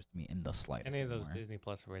not interest me in the slightest. Any of those anymore. Disney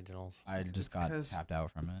Plus originals. I It's just got 'cause- tapped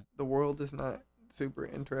out from it. The world is not super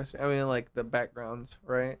interesting. I mean, like the backgrounds,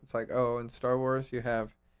 right? It's like, oh, in Star Wars, you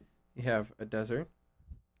have a desert,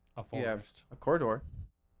 A you have forest. a corridor,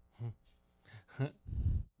 Yeah.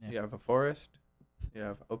 you have a forest, you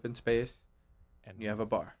have open space, and you have a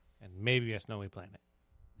bar. and maybe a snowy planet.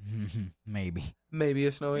 Maybe. Maybe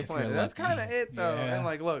a snowy If you're planet. That's lucky. kind of it, though. Yeah. And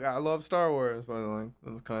like, look, I love Star Wars, but like,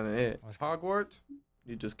 that's kind of it. That's- Hogwarts,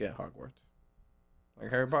 you just get Hogwarts.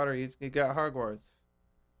 Like Harry Potter, you got Hogwarts.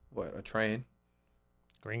 What, a train?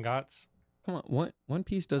 Gringotts. Come on, One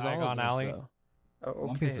Piece does all Diagon of this Alley. though. Oh, One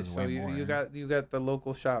okay. Piece is So way you more. got the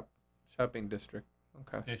local shopping district.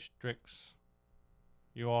 Okay. Districts.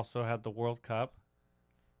 You also had the World Cup.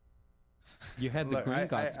 You had the Look,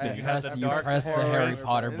 Gringotts I- bit. You pressed, had the you Dark pressed the Harry Forest.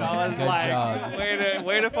 Potter I button. I was Good like, job.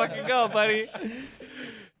 way to fucking go, buddy.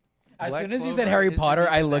 As Black soon as you Clover said Harry isn't Potter,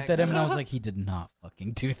 I even looked that at him and I was good. like, he did not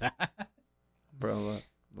fucking do that. Bro,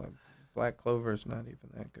 look, Black Clover's not even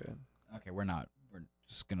that good. Okay, we're not. We're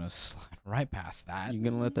just gonna slide right past that. You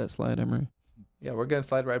gonna let that slide, Emery? Yeah, we're gonna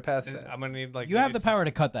slide right past that. I'm gonna need like You have the power to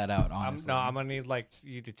cut that out, I'm honestly. I'm gonna need like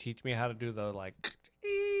you to teach me how to do the like.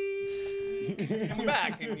 Come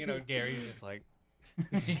back, and Gary's just like.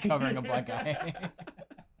 covering a black eye.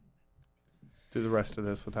 Do the rest of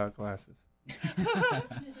this without glasses.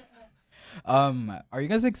 Are you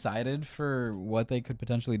guys excited for what they could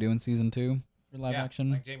potentially do in season 2 for live Yeah,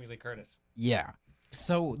 action? like Jamie Lee Curtis. Yeah.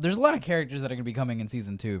 So there's a lot of characters that are gonna be coming in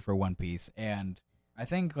season 2 for One Piece, and I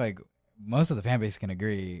think like most of the fan base can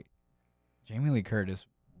agree, Jamie Lee Curtis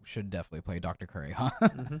should definitely play Dr. Curry, huh?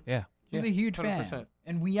 Yeah. She's Yeah, a huge 100%. fan,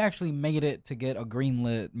 and we actually made it to get a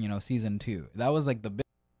greenlit, season 2. That was like the big.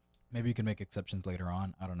 Maybe you can make exceptions later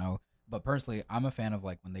on. I don't know, but personally, I'm a fan of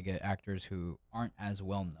like when they get actors who aren't as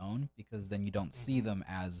well known, because then you don't see them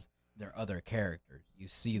as their other characters. You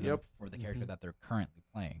see them Yep. for the character that they're currently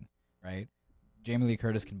playing, right? Jamie Lee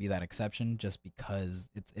Curtis can be that exception just because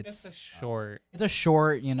It's it's a short. it's a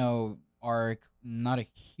short, arc, not a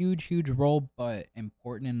huge role, but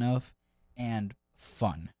important enough and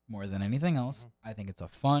fun more than anything else. I think it's a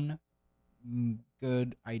fun,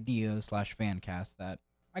 good idea / fan cast that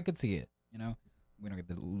I could see it. We don't get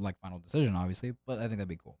the final decision, obviously, but I think that'd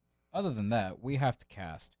be cool. Other than that, we have to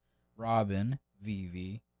cast Robin,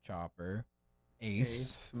 Vivi, Chopper,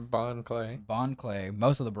 Ace, Bon Clay. Bon Clay,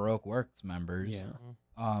 most of the Baroque Works members. Yeah.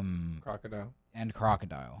 Crocodile. and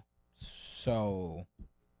Crocodile. So,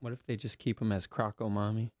 What if they just keep him as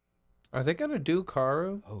Crocomami? Are they gonna do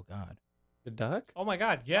Karu? oh god. The duck? Oh my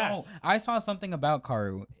God, yes. Oh, I saw something about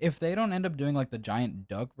Karu. If they don't end up doing like the giant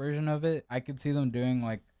duck version of it, I could see them doing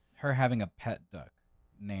like her having a pet duck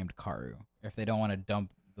named Karu. If they don't want to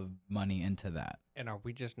dump the money into that. And are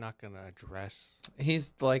we just not gonna address?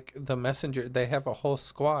 He's like the messenger. They have a whole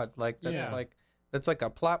squad. Like that's Yeah. that's like a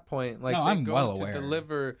plot point. Like No, they I'm go well to aware.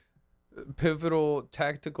 deliver pivotal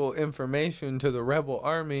tactical information to the rebel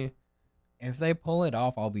army If they pull it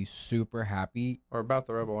off, I'll be super happy. or about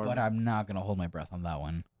the rebel army. But I'm not gonna hold my breath on that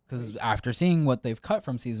one because after seeing what they've cut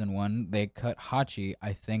from season 1, they cut Hachi.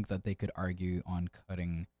 I think that they could argue on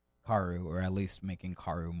cutting Karu, or at least making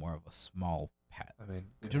Karu more of a small pet, I mean,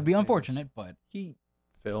 which would be things unfortunate. But He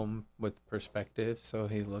Film with perspective, so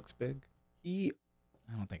he looks big. he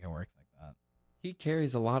I don't think it works like that. he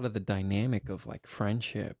carries a lot of the dynamic of like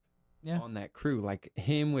friendship Yeah. on that crew. Like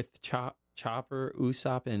him with Chopper,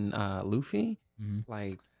 Usopp, and Luffy. Mm-hmm.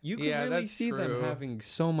 Like you can Yeah, really that's see true. them having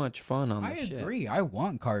so much fun on the I ship. agree. I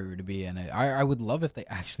want Karu to be in it. I would love if they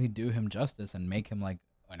actually do him justice and make him like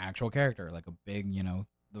an actual character, like a big,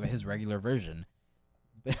 his regular version.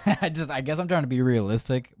 But I guess I'm trying to be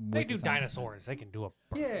realistic. They with do the sense that- dinosaurs. They can do a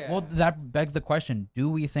bird. Yeah. Well, that begs the question: do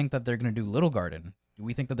we think that they're gonna do Little Garden? Do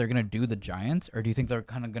we think that they're gonna do the Giants, or do you think they're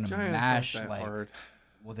kind of gonna Giants mash aren't that like? hard.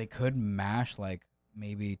 Well, they could mash like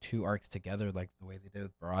maybe 2 arcs together, like the way they did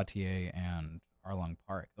with Baratier and Arlong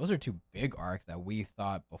Park. Those are 2 big arcs that we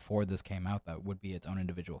thought before this came out that would be its own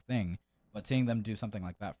individual thing. But seeing them do something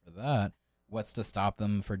like that for that, what's to stop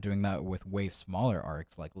them for doing that with way smaller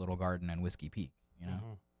arcs like Little Garden and Whiskey Peak? You know,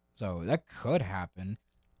 Mhm. so that could happen.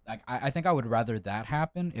 Like I think I would rather that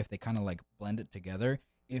happen if they kind of like blend it together.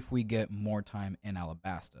 If we get more time in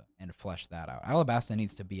Alabasta and flesh that out, Alabasta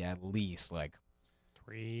needs to be at least like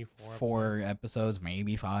 3, 4. 4 episodes,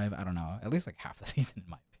 maybe 5. I don't know. At least like half the season, in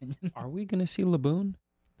my opinion. Are we gonna see Laboon?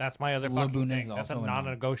 That's my other Laboon fucking is thing. That's a also a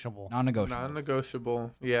non-negotiable. Non-negotiable.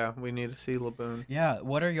 Non-negotiable. Yeah, we need to see Laboon. Yeah.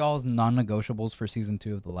 What are y'all's non-negotiables for season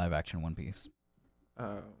 2 of the live-action One Piece?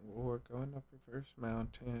 We're going up Reverse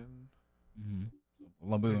Mountain.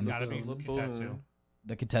 Mm-hmm. Laboon, It's gotta be Kitetsu.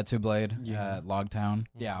 the Kitetsu blade Yeah. at Logtown.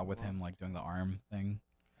 Yeah, Mhm. with him like doing the arm thing.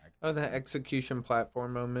 Oh, that execution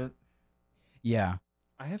platform moment. Yeah.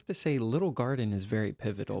 I have to say, Little Garden is very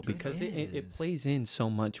pivotal It because it is. plays in so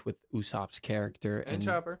much with Usopp's character And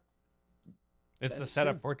Chopper. It's the That's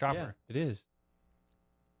setup true. for Chopper. Yeah, it is.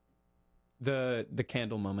 The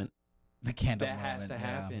candle moment The candle that has to moment, yeah.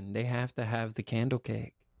 happen. They have to have the candle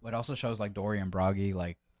cake. It also shows like Dory and Broggy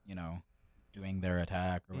like, doing their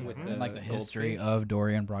attack or With whatever. And like the the history goldfish. of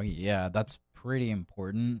Dory and Broggy. Yeah, that's pretty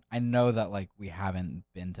important. I know that like we haven't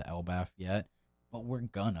been to Elbaf yet, but we're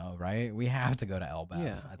gonna, right? We have to go to Elbaf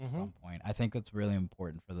Yeah. at Mhm. some point. I think that's really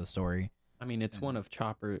important for the story. I mean, it's And- one of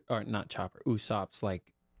Usopp's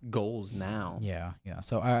like goals now. Yeah, yeah.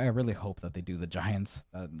 So I really hope that they do the Giants.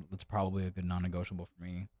 That's probably a good non-negotiable for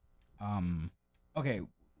me. Okay,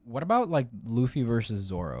 what about like Luffy versus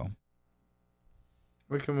Zoro?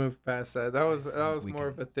 We can move past that. That was think we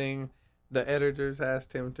more can. of a thing the editors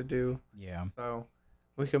asked him to do. Yeah, So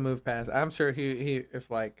we can move past. I'm sure he if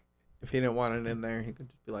he didn't want it in there, he could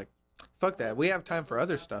just be like, "Fuck that. We have time for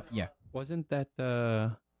other stuff." Yeah. Wasn't that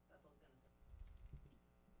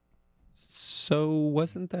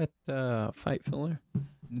wasn't that fight filler?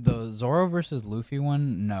 the Zoro versus Luffy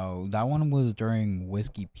one. No, that one was during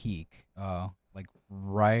Whiskey Peak. Like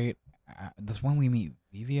right. This one we meet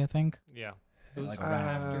Vivi, I think. Yeah. It was Like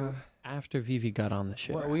after Vivi got on the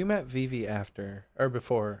ship. well, we met Vivi after or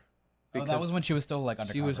before. Oh, that because was when she was still like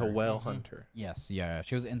undercover. she was a whale Mhm. hunter. Yes, yeah.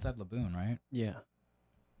 She was inside Laboon, right? Yeah.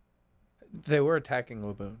 They were attacking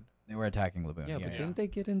Laboon. They were attacking Laboon. Yeah, Yeah, but yeah. didn't they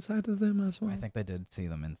get inside of them as well? I think they did see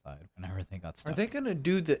them inside whenever they got Are stuck. they gonna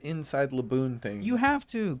do the inside Laboon thing? You have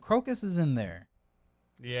to. Crocus is in there.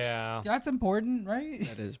 Yeah. That's important, right?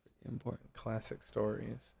 That is pretty important. classic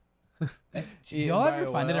stories. Do Eaten y'all by ever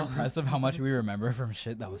a find it whale. impressive how much we remember from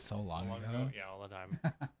shit that was so long Long ago? ago? Yeah, all the time.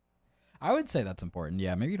 I would say that's important.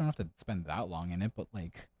 Yeah, maybe you don't have to spend that long in it, but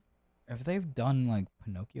like, if they've done like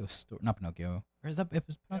Pinocchio story, not Pinocchio, or is that if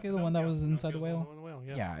it's Pinocchio the one that was inside the Pinocchio's whale? one in the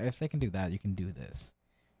whale, Yeah, if they can do that, you can do this.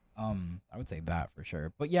 I would say that for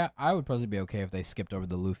sure. But yeah, I would probably be okay if they skipped over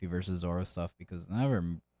the Luffy versus Zoro stuff because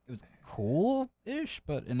it was cool-ish,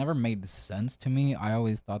 but it never made sense to me. I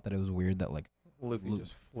always thought that it was weird that like Luffy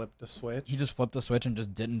just flipped a switch. he just flipped a switch and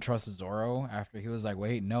just didn't trust Zoro after he was like,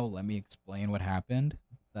 "Wait, no, let me explain what happened."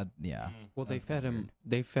 That yeah. Mm. Well, they That's fed kinda him. weird.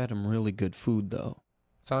 They fed him really good food though,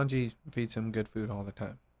 Sanji feeds him good food all the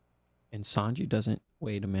time. and Sanji doesn't.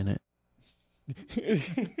 Wait a minute.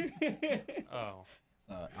 Oh.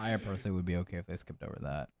 So I personally would be okay if they skipped over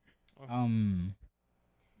that. Okay.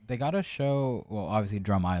 They got to show. Well, obviously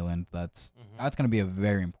Drum Island. That's gonna be a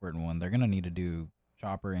very important one. They're gonna need to do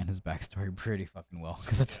Chopper and his backstory pretty fucking well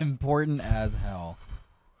because it's important as hell.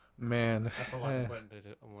 Man, That's a lot to put into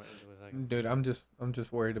a second. dude, I'm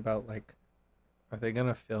just worried about like, are they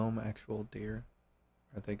gonna film actual deer?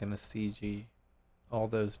 Are they gonna CG all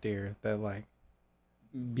those deer that like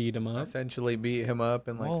Beat him up. essentially beat him up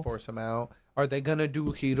and like Well- force him out? Are they gonna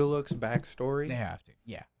do Hiruluk's backstory? They have to.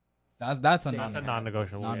 Yeah, that's a That's a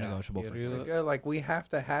non-negotiable. non-negotiable. Non-negotiable for sure. Like we have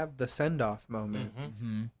to have the send off moment.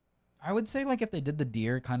 Mm-hmm. I would say like if they did the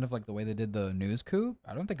deer kind of like the way they did the news coup,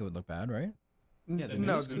 I don't think it would look bad, right? Yeah, the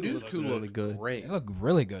No, news the coup news looked coup really looked good. great. It looked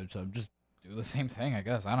really good, so just do the same thing, I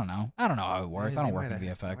guess. I don't know how it works. I don't work in Might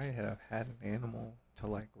VFX. have had an animal to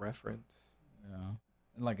like reference. Yeah,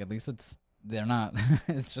 like at least they're not.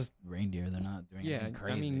 It's just reindeer. They're not doing Yeah, anything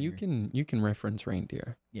crazy. I mean you can reference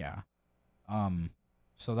reindeer. Yeah.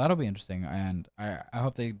 So that'll be interesting, and I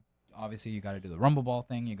hope they obviously you got to do the rumble ball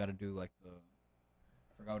thing. You got to do like the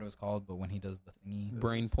I forgot what it was called, but when he does the thingy,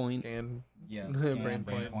 Brain point. Scan. yeah, Brain the brain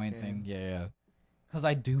point point scan. thing, yeah. Because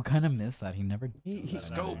I do kind of miss that. He never He- does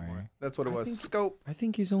that Scope. anymore. That's what it I was. think- Scope. I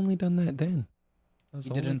think he's only done that then. That was He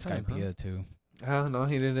the did it only in time, huh? Skypiea too. Oh no,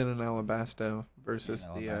 he did it in Alabasta versus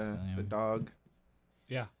Yeah, Alabasta, yeah. the dog.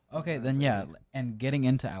 Yeah. Okay, then yeah, and getting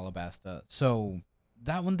into Alabasta, so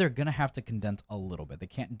that one they're gonna have to condense a little bit. They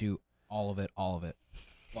can't do all of it,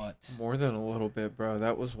 but More than a little bit, bro.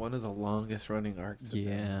 That was one of the longest running arcs. At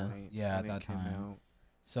Yeah. that point Yeah, when at it that came time. out.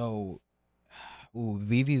 so,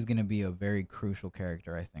 Vivi is gonna be a very crucial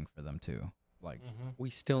character, I think, for them too. Like, We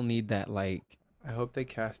still need that like I hope they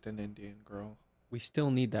cast an Indian girl. we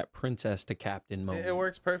still need that princess to captain moment. It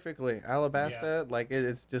works perfectly. Alabasta, like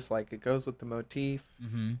it's just like it goes with the motif.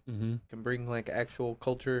 Mm-hmm. Can bring like actual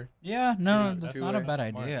culture. Yeah, no, Dude, that's that's not a smart. bad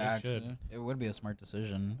Smart, idea. they Actually, should. it would be a smart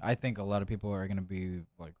decision. I think a lot of people are gonna be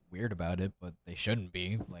like weird about it, but they shouldn't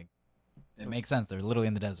be. Like, it makes sense. They're literally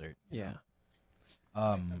in the desert. you Yeah.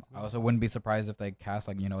 know? sense, I also wouldn't be surprised if they cast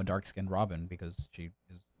like a dark skinned Robin because she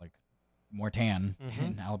is like more tan Mhm.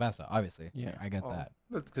 in Alabasta. Obviously, Yeah. I get Oh, that.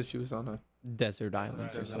 That's because she was on a Desert island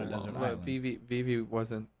for Desert so island. long. Desert Look, island. Vivi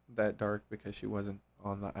wasn't that dark because she wasn't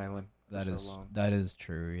on the island. for That so is long. that is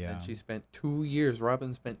true. Yeah. And she spent 2 years.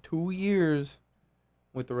 Robin spent 2 years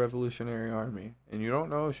with the Revolutionary Army, and you don't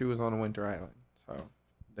know if she was on a winter island. So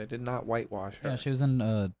they did not whitewash her. Yeah, she was in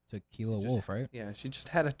Tequila Just- Wolf, right? Yeah, she just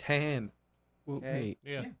had a tan. Well, Okay. wait,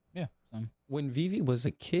 Yeah. Yeah. So. when Vivi was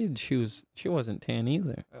a kid, she wasn't tan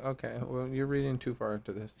either. Okay, well you're reading too far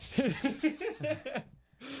into this.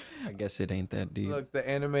 I guess it ain't that deep. Look, the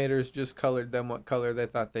animators just colored them what color they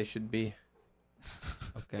thought they should be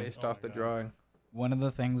Okay. based Oh off my the God. drawing. One of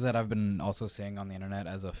the things that I've been also seeing on the internet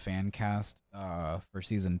as a fan cast for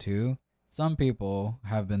season 2, some people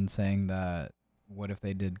have been saying that what if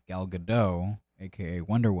they did Gal Gadot, aka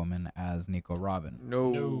Wonder Woman, as Nico Robin?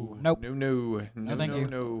 No, Nope. no, thank you.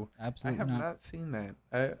 no. I Absolutely have not. not seen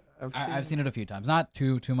that. I've seen it a few times, not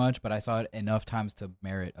too much, but I saw it enough times to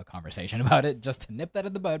merit a conversation about it, just to nip that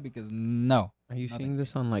in the bud. Because no, Are you Nothing. seeing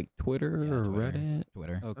this on like Twitter Yeah, or Twitter. Reddit?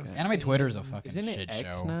 Twitter. Okay. Anime Twitter is a fucking Isn't it shit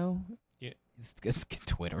X show. now? It's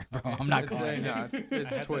Twitter, bro. Okay. I'm not It's, calling no, it. it's I had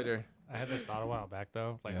this- Twitter. I had this thought a while back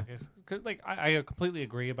though. Like, Yeah. it's- 'cause, like I completely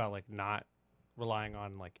agree about like not relying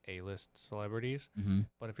on like A-list celebrities. Mm-hmm.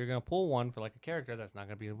 But if you're gonna pull one for like a character that's not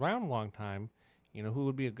gonna be around a long time, you know who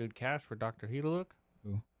would be a good cast for Dr. Heatalook?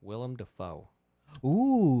 Who? Willem Dafoe.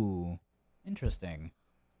 Ooh, interesting.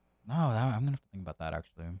 No, I'm gonna have to think about that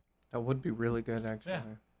actually. That would be really good, actually. Yeah.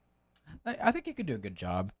 I think he could do a good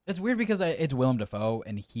job. It's weird because it's Willem Dafoe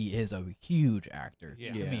and he is a huge actor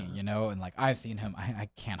Yeah. to me, and like I've seen him. I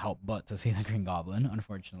can't help but to see the Green Goblin.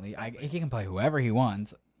 Unfortunately, he can play whoever he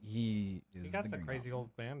wants. He is He got the the Green crazy Goblin. old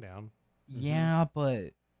man down. Yeah,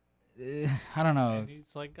 but I don't know. And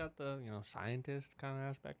he's like got the scientist kind of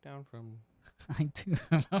aspect down from. I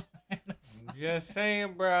do. Just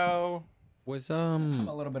saying, bro. Was I'm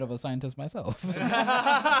a little bit of a scientist myself.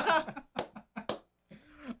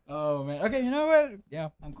 Oh man. Okay, you know what? Yeah,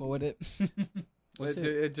 I'm cool with it. Was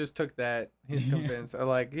It just took that. He's convinced. I'm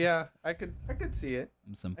like, yeah, I could see it.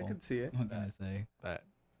 I'm I simple. could see it. What can I say? But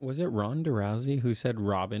was it Ronda Rousey who said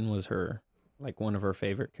Robin was her like one of her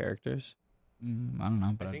favorite characters? I don't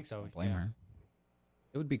know, but I think so, don't blame yeah. her.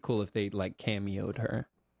 It would be cool if they like cameoed her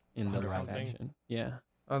in the Ronda live Rousey? action. Yeah.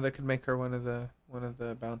 Oh, they could make her one of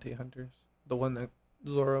the bounty hunters. The one that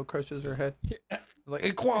Zoro crushes her head. Like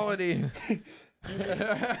equality.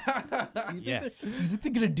 Yes. You think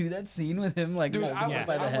they're gonna do that scene with him like Dude, holding I him yeah.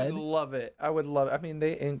 by the head? would love it. I would love it. I mean,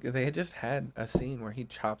 they just had a scene where he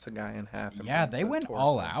chops a guy in half. and Yeah, breaks they the went torso.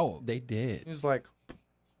 all out. They did. He was like,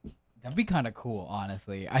 That'd be kind of cool,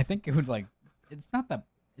 honestly. I think it would like. It's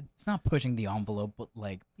not pushing the envelope, but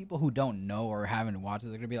like people who don't know or haven't watched it,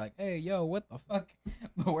 they're gonna be like, "Hey, yo, what the fuck?"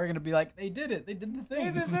 But we're gonna be like, "They did it. They did the Hey,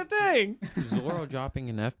 thing." did the thing. Zoro dropping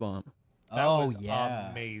an F-bomb. That Oh was yeah,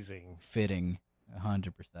 amazing. fitting,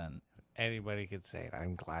 100%. Anybody could say it.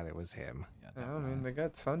 I'm glad it was him. I mean, they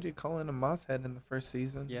got Sanji calling a moss head in the first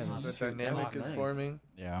season. Yeah, that's the true. dynamic That was is nice. forming.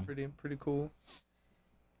 yeah. Pretty cool.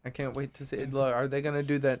 I can't wait to see it. Look, are they gonna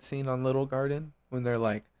do that scene on Little Garden when they're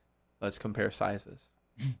like, "Let's compare sizes.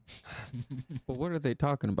 But what are they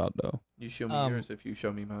talking about though? You show me Um, yours if you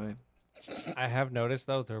show me mine." I have noticed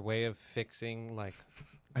though their way of fixing like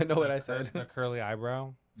I know what I the cur- said. the curly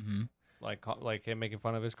eyebrow, hmm like him making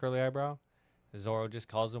fun of his curly eyebrow. Zoro just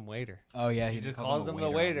calls him waiter. Oh yeah, He just calls calls him the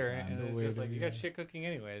waiter, all the time. and The it's just like waiter, you got yeah. shit cooking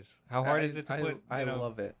anyways. How hard is it to put? I you know,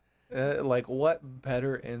 love it. Like, what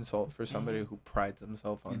better insult for somebody who prides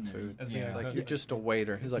himself on In there. food? As being Yeah. a Like, cook. you're just a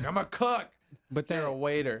waiter. He's like, I'm a cook. But You're a that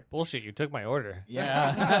waiter. bullshit. You took my order.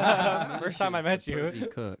 Yeah. First time I met diminishes you.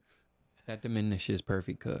 Perfect cook. That diminishes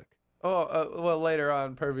perfect cook. Oh, well, later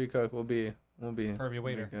on, Pervy Cook will be Pervy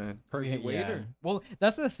waiter. good. Perfect Yeah. waiter. Well,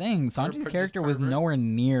 that's the thing. Sanji's just character was pervert. nowhere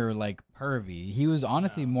near like pervy. He was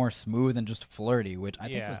honestly No. more smooth and just flirty, which I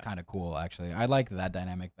think was Yeah. kind of cool. Actually, I like that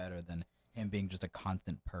dynamic better than him being just a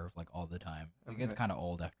constant perv like all the time. It gets Okay. kind of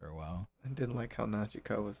old after a while. I didn't like how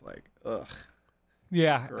Nachiko was like, ugh.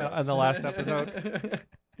 Yeah, Gross. in the last episode.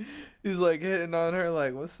 He's like hitting on her,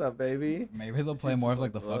 like, what's up, baby? Maybe they'll play She's more just of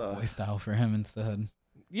like the like, fuckboy ugh. style for him instead.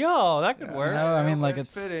 Yo, that could work. No, I mean, like,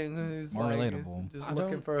 it's it's fitting. He's more like, he's relatable. just I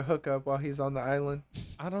looking don't- for a hookup while he's on the island.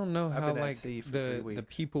 I don't know I've how been at like sea for 3 the weeks.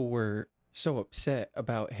 people were so upset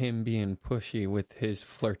about him being pushy with his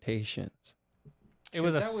flirtations. It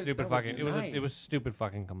was a 'Cause that was- stupid that was fucking. It was a nice. stupid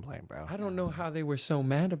fucking complaint, bro. I don't know how they were so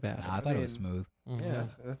mad about Nah, I it. thought it was mean, smooth. Mhm. Yeah.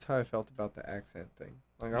 That's how I felt about the accent thing.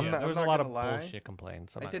 Like, I'm Yeah, not. there was I'm a not lot gonna of lie. bullshit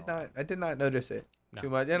complaints. I'm I not did gonna lie. not. I did not notice it No. too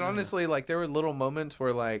much. And Yeah. honestly, like, there were little moments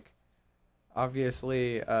where, like,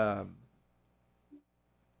 obviously,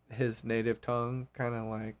 his native tongue kind of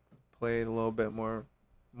like played a little bit more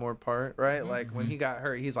part, right? Like when he got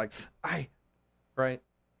hurt, he's like, "I," right?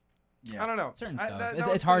 Yeah. I don't know. Certain I- stuff. that It's-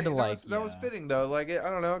 was it's hard to, fitting. like, That was yeah. fitting though. Like, I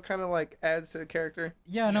don't know. It kind of like adds to the character.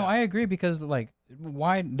 Yeah, no, Yeah. I agree because like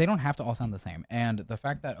why they don't have to all sound the same. And the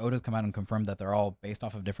fact that Oda's come out and confirmed that they're all based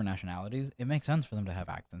off of different nationalities, it makes sense for them to have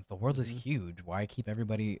accents. The world is huge. Why keep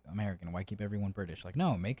everybody American? Why keep everyone British? Like,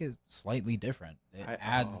 no, make it slightly different. It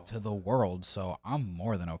adds to the world, so I'm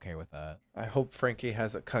more than okay with that. I hope Frankie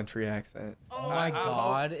has a country accent. Oh my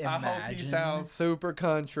God, I hope he imagine. sounds super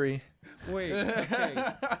country. Wait,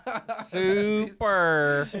 okay.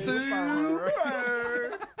 Super. Super.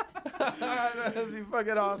 That'd be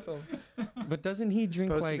fucking awesome. But doesn't he drink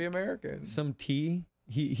Supposed to be like American. some tea?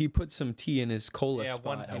 He put some tea in his cola Yeah,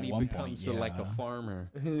 spot, at and he one becomes point, like a yeah. farmer.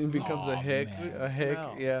 He becomes a Aw, hick. man. A hick.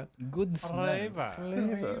 Smell. Yeah. Good smell. Flavor.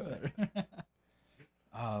 Flavor.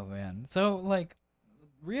 Oh man. So like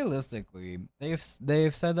realistically,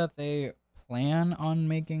 they've said that they plan on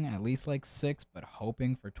making at least like 6 but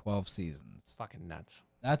hoping for 12 seasons. Fucking nuts.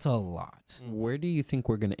 That's a lot. Where do you think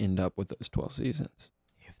we're gonna end up with those 12 seasons?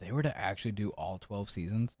 If they were to actually do all 12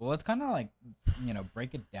 seasons, well, let's kind of like,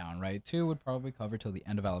 break it down, right? 2 would probably cover till the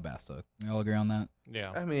end of Alabasta. Can we all agree on that?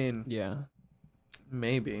 Yeah. I mean, Yeah,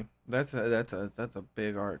 maybe that's a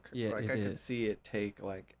big arc. Yeah, like it I could is. see it take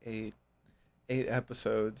like eight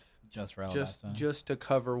episodes Just for Alabasta. just to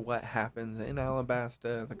cover what happens in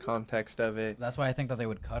Alabasta, the context of it. That's why I think that they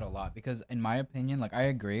would cut a lot because, in my opinion, like I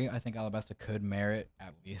agree, I think Alabasta could merit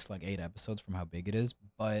at least like 8 episodes from how big it is.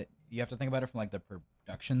 But you have to think about it from like the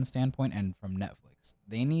production standpoint and from Netflix.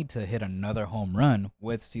 They need to hit another home run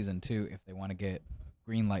with season 2 if they want to get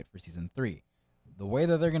green light for season 3. The way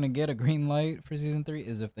that they're gonna get a green light for season 3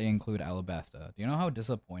 is if they include Alabasta. Do you know how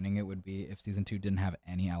disappointing it would be if season 2 didn't have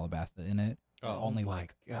any Alabasta in it? Or Oh only my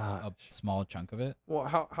like a gosh. small chunk of it. Well,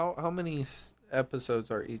 how many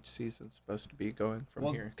episodes are each season supposed to be going from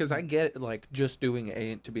Well, here? Because I get like just doing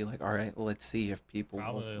 8 to be like, all right, let's see if people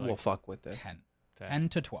Probably, will like, fuck with this. 10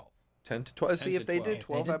 to 12. 10 to 12. 10 See to if they 12. did If they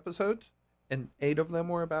 12 did- episodes and 8 of them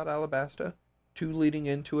were about Alabasta, 2 leading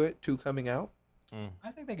into it, 2 coming out.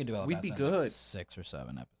 I think they could do Alabasta. We'd be in, like, good. 6 or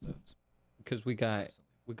 7 episodes. because we got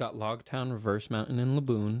Logtown, Reverse Mountain, and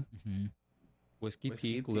Laboon, Mm-hmm. Whiskey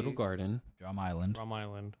Whiskey Peak, Little Peak. Garden. Drum Island. Rum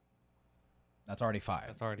Island. That's already 5.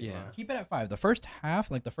 That's already. Yeah. five. Keep it at 5. The first half,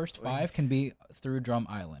 like the first 5, can be through Drum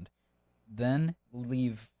Island. Then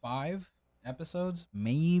leave 5 episodes,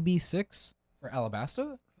 maybe 6 for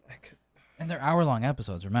Alabasta. I could- And they're hour-long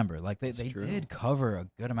episodes, remember. Like, they That's true. did cover a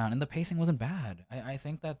good amount, and the pacing wasn't bad. I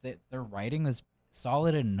think that their writing is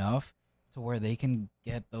solid enough to where they can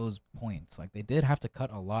get those points. Like, they did have to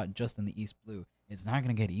cut a lot just in the East Blue. It's not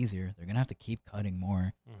going to get easier. They're going to have to keep cutting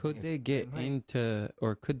more. Could If they get might- into,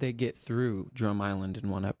 or could they get through Drum Island in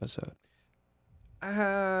one episode?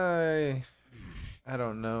 I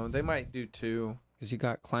don't know. They might do 2. Because you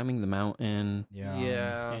got climbing the mountain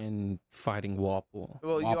Yeah. and fighting Wapple.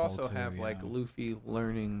 Well, you Wapol also too, have like yeah. Luffy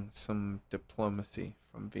learning some diplomacy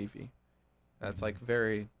from Vivi. That's like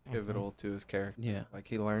very pivotal to his character. Yeah. Like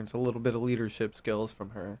he learns a little bit of leadership skills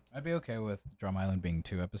from her. I'd be okay with Drum Island being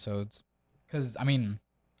 2 episodes. Because, I mean,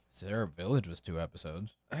 Sarah Village was 2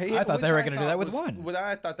 episodes. Hey, I thought which they were gonna do that with was- one. what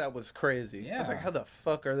I thought that was crazy. I was like, Yeah. how the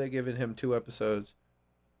fuck are they giving him 2 episodes?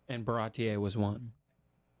 And Baratier was one.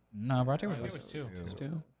 No, Baratier was, Baratier was two. Just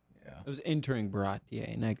two? Yeah. It was entering Baratier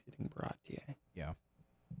and exiting Baratier.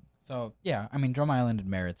 So, yeah, I mean, Drum Island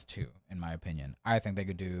merits 2, in my opinion. I think they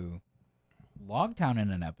could do Logtown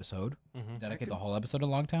in an episode, Mm-hmm. dedicate the whole episode to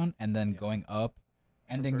Logtown, and then going up,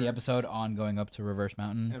 ending the Reverse. episode on going up to Reverse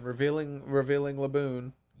Mountain. And revealing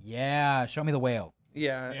Laboon. Yeah, show me the whale.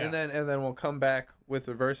 Yeah, Yeah. and then we'll come back with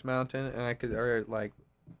Reverse Mountain, and I could or like,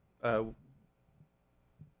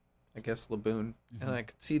 I guess Laboon, and I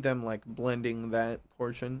could see them like blending that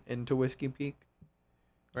portion into Whiskey Peak,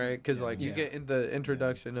 right? Because like you Yeah. get in the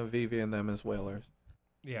introduction of Vivi and them as whalers,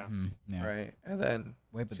 Yeah. Yeah. right? And then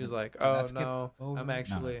Wait, but she's the- like, does that "Oh skip no, over? No.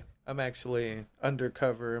 I'm actually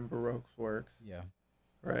undercover in Baroque's works, Yeah.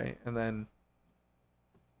 right?" And then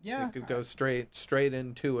Yeah. it could go straight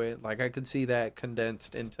into it. Like I could see that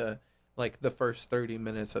condensed into like the first 30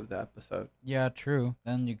 minutes of the episode. Yeah, true.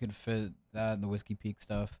 Then you could fit that in the Whiskey Peak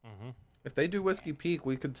stuff. Mm-hmm. If they do Whiskey Peak,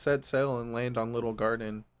 we could set sail and land on Little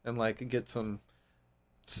Garden and like get some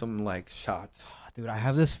like shots. Dude, I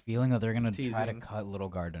have this feeling that they're gonna try to Teasing. cut Little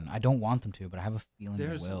Garden. I don't want them to, but I have a feeling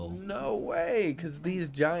There's they will. no way, because these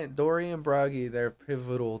giant Dory and Bragi, they're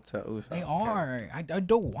pivotal to Usopp's They character. are. I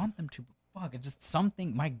don't want them to. But fuck, it's just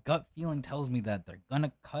something. My gut feeling tells me that they're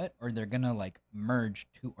gonna cut or they're gonna like merge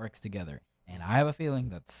 2 arcs together. And I have a feeling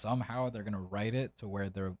that somehow they're gonna write it to where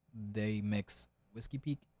they mix Whiskey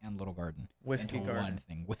Peak and Little Garden Whiskey into Garden. one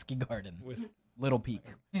thing. Whiskey Garden, Whis- Little Peak.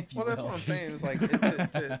 if you Well, that's will. what I'm saying. It's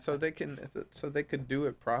like so they could do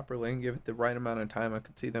it properly and give it the right amount of time. I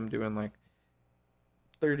could see them doing like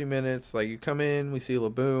 30 minutes. Like you come in, we see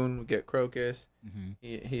Laboon, we get Crocus. Mhm.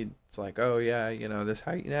 He's like, oh yeah, you know this is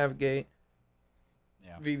how you navigate.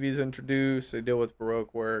 Yeah. Vivi's introduced. They deal with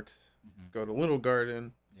Baroque works. Mhm. Go to Little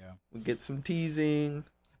Garden. Yeah. We get some teasing.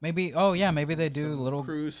 Maybe. Oh yeah. Maybe they do some Little.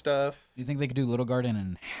 crew stuff. Do you think they could do Little Garden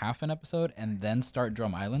in half an episode and then start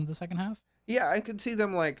Drum Island the second half? Yeah, I could see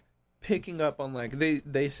them like picking up on like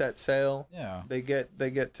they set sail. Yeah. They get to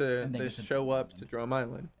And they they get to show Drum up Island. to Drum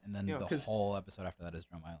Island. And then You know, the 'cause- whole episode after that is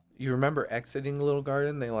Drum Island. You remember exiting Little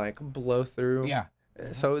Garden? They like blow through. Yeah.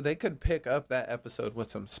 So they could pick up that episode with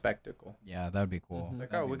some spectacle. Yeah, that would be cool. Mhm. Like,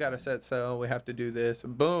 That'd oh, be we got to cool. set sail. We have to do this.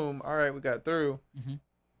 Boom. All right, we got through. Mhm.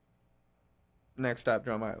 Next stop,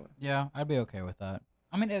 Drum Island. Yeah, I'd be okay with that.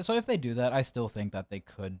 I mean, so if they do that, I still think that they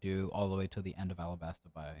could do all the way to the end of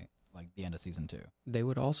Alabasta by like the end of season 2. They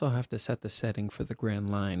would also have to set the setting for the Grand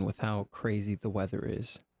Line with how crazy the weather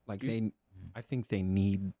is. Like I think they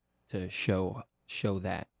need to show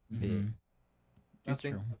that. Mhm. Do you That's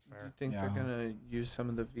think? true. That's Do you fair. think Yeah. they're gonna use some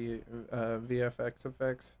of the VFX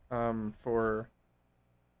effects for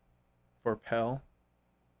Pell?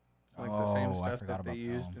 Like the same Oh, I stuff forgot that they about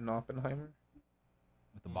used Pell. in Oppenheimer.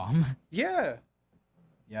 With the bomb. Yeah,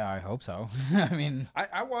 Yeah, I hope so. I mean,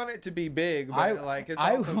 I want it to be big, but I- like it's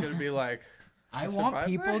I also gonna be like. I He want survived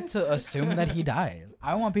people that? to assume that he dies.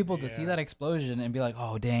 I want people to see Yeah. that explosion and be like,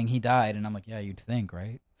 "Oh, dang, he died." And I'm like, "Yeah, you'd think,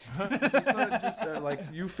 right?" Like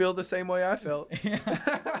you feel the same way I felt.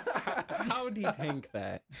 How do you think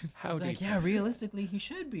that? How It's do like, you yeah, realistically, he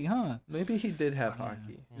should be, huh? Maybe he did have Yeah.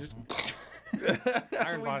 hockey. Just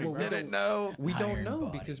Iron we body, just bro. didn't know. We don't Iron know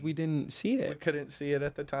body. because we didn't see We it. couldn't see it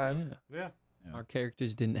at the time. Yeah. Yeah. Yeah. Our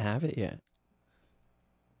characters didn't have it yet.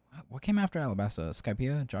 What came after Alabasta?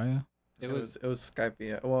 Skypia? Jaya? It was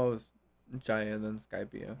Skypia. Well, it was Jaya then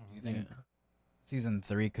Skypia. Do you think Yeah. season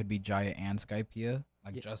 3 could be Jaya and Skypia?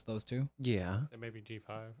 Like Yeah. just those two? Yeah. It may be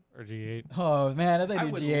G5 or G8. Oh man, if they I do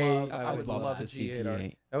would G8, love- I would love to a see G8 arc.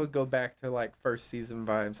 G8. That would go back to like first season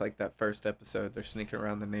vibes, like that first episode. They're sneaking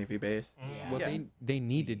around the Navy base. Yeah. Well, Yeah. they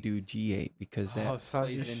need to do G8 because that Oh, Sanji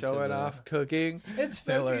plays into showing the- off cooking. It's That'd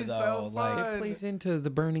filler be though. so like fun. It plays into the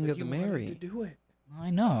burning But of the you wanted Mary. to do it. I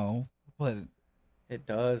know, but It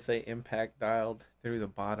does. They impact dialed through the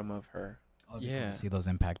bottom of her Oh, it'd be cool Yeah. to see those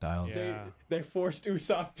impact dials. Yeah. They forced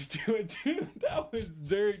Usopp to do it too. That was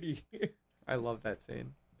dirty. I love that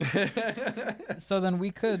scene. So then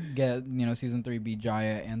we could get, season 3 be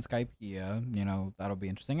Jaya and Skypiea. That'll be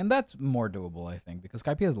interesting. And that's more doable, I think, because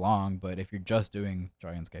Skypiea is long, but if you're just doing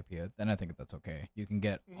Jaya and Skypiea, then I think that's okay. You can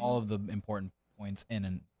get all of the important points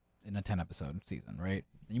in a 10-episode season, right?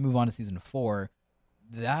 Then you move on to season 4.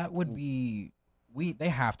 That would be... They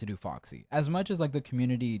have to do Foxy. As much as like the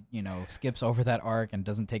community, skips over that arc and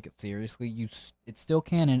doesn't take it seriously, it's still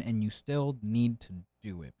canon and you still need to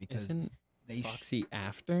do it because Isn't they Foxy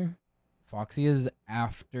after? Foxy is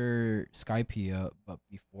after Skypiea, but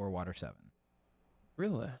before Water 7.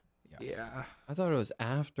 Really? Yes. Yeah. I thought it was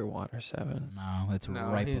after Water 7. No, it's No,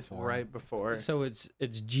 right he's before. right before. So it's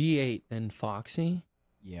G8 then Foxy?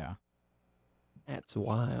 Yeah, That's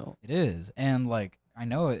wild. it is. And like, I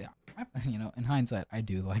know it, in hindsight, I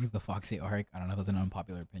do like the Foxy arc. I don't know if it's an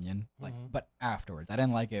unpopular opinion. Like, Mhm. but afterwards, I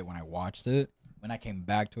didn't like it when I watched it. When I came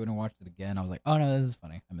back to it and watched it again, I was like, oh no, this is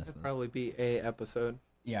funny. I missed It'd this. probably be a episode.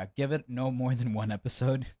 Yeah, give it no more than one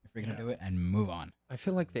episode if you're going to Yeah. do it and move on. I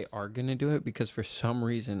feel like they are going to do it because for some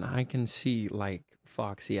reason I can see like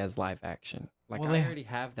Foxy as live action. Like Well, I they- already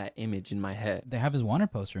have that image in my head. They have his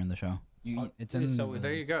wanted poster in the show. Oh, It's in. so the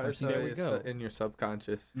There you go. first So season. There we it's, go. in your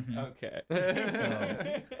subconscious. Mhm. Okay.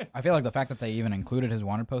 I feel like the fact that they even included his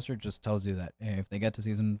wanted poster just tells you that hey, if they get to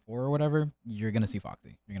season 4 or whatever, you're gonna see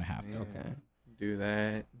Foxy. You're gonna have to Yeah. Okay. Do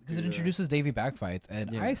that. because do it that. introduces Davy backfights,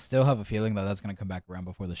 and Yeah. I still have a feeling that that's gonna come back around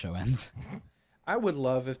before the show ends. I would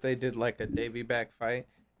love if they did like a Davy back fight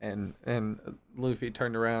and Luffy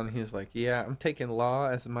turned around and he's like, "Yeah, I'm taking Law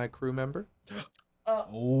as my crew member.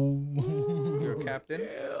 Oh, You're a captain.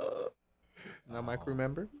 Not my crew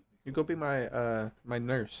member. You go be my my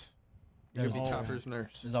nurse. You There's, could be Oh. Chopper's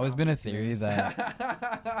nurse." there's always been a theory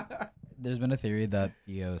that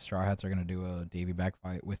the Straw Hats are gonna do a Davy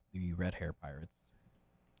backfight with the red hair pirates.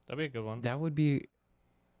 That'd be a good one. That would be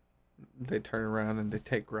They turn around and they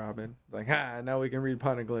take Robin. Like, now we can read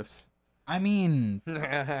poneglyphs. I mean,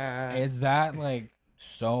 And is that like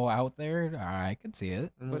so out there? I could see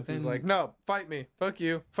it. But Luffy's then- like, "No, fight me. Fuck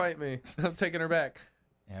you. Fight me. I'm taking her back."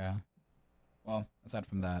 Yeah. Well, aside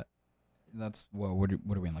from that, that's what are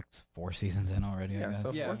we in, like 4 seasons in already? I Yeah, guess.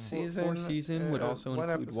 so yeah. fourth season, Fourth season would also one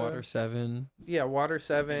include episode. Water 7. Yeah, Water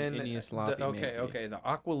 7. Enies Lobby, maybe. Okay. The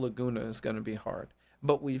Aqua Laguna is going to be hard.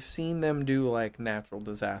 But we've seen them do like natural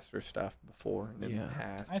disaster stuff before in the Yeah.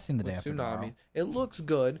 past. I've seen the day With after tsunamis. tomorrow. It looks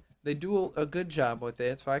good. They do a good job with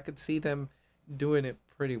it, so I could see them doing it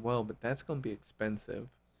pretty well, but that's going to be expensive.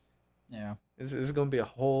 Yeah. Is going to be a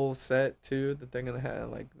whole set too that they're going to have?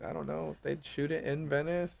 Like, I don't know if they'd shoot it in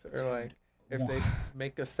Venice or like if they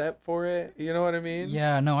make a set for it. You know what I mean?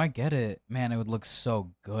 Yeah, no, I get it. Man, it would look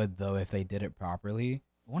so good though if they did it properly.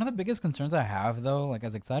 One of the biggest concerns I have though, like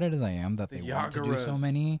as excited as I am that The they want to do so Yagaras.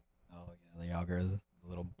 many. Oh yeah, the Yagaras, the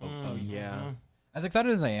little boat Mm, puppies. yeah. mhm. As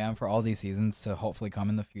excited as I am for all these seasons to hopefully come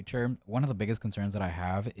in the future, one of the biggest concerns that I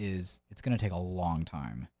have is it's going to take a long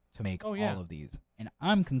time to make Oh, yeah. all of these. And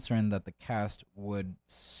I'm concerned that the cast would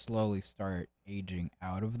slowly start aging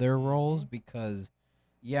out of their roles because,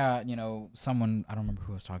 yeah, someone, I don't remember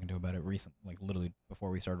who I was talking to about it recently, like literally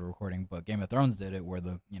before we started recording, but Game of Thrones did it where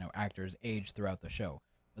the, actors age throughout the show.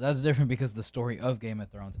 But that's different because the story of Game of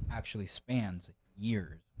Thrones actually spans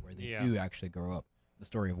years where they Yeah. do actually grow up. The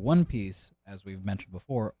story of One Piece, as we've mentioned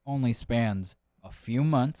before, only spans a few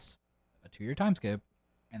months, a 2-year time skip,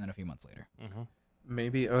 and then a few months later. Mhm.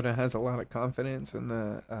 Maybe Oda has a lot of confidence in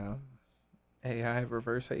the AI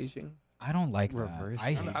reverse aging. I don't like Reverse that. I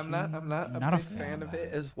aging? hate I'm not a Not a big fan fan of of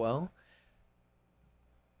it that. as well.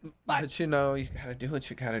 But you gotta do what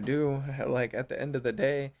you gotta do. Like at the end of the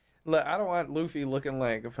day, look, I don't want Luffy looking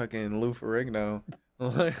like a fucking Lou Ferrigno.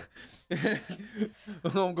 Like,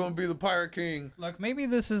 I'm gonna be the Pirate King. Look, maybe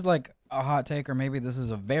this is like a hot take, or maybe this is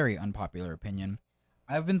a very unpopular opinion.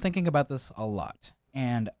 I've been thinking about this a lot,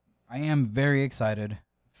 and I am very excited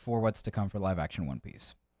for what's to come for live action One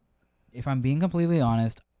Piece. If I'm being completely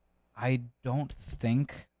honest, I don't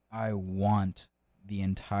think I want the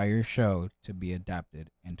entire show to be adapted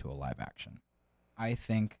into a live action. I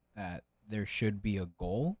think that there should be a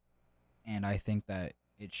goal, and I think that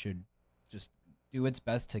it should just do its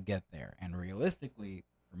best to get there. And realistically,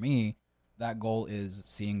 for me, that goal is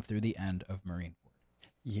seeing through the end of Marineford.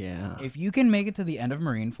 Yeah. If you can make it to the end of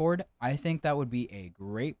Marineford, I think that would be a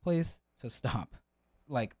great place to stop.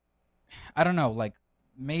 Like, I don't know, like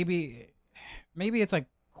maybe it's like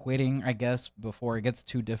quitting, I guess, before it gets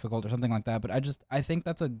too difficult or something like that. But I think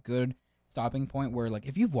that's a good stopping point where, like,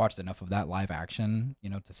 if you've watched enough of that live action,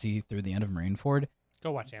 to see through the end of Marineford,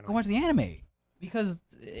 Go watch anime. go watch the anime. Because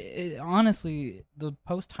honestly, the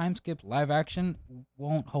post time skip live action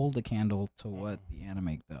won't hold a candle to what the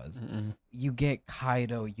anime does. Mm-mm. You get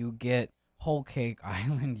Kaido, you get Whole Cake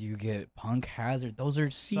Island, you get Punk Hazard. Those are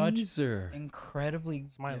such Caesar. incredibly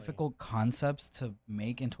Smiley. difficult concepts to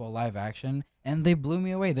make into a live action, and they blew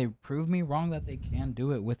me away. They proved me wrong that they can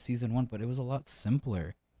do it with season 1, but it was a lot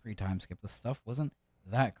simpler pre-time skip. The stuff wasn't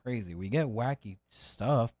that crazy. We get wacky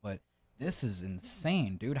stuff, but this is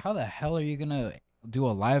insane, dude. How the hell are you gonna do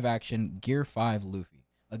a live action Gear 5 Luffy,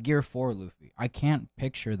 a Gear 4 Luffy? I can't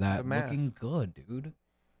picture that The mask. looking good, dude.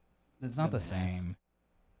 It's not The the mask. same.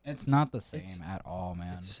 It's not the same It's- at all,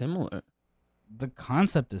 man. It's similar. The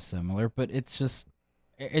concept is similar, but it's just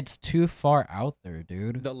it's too far out there,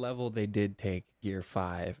 dude. The level they did take Gear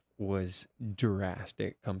 5 was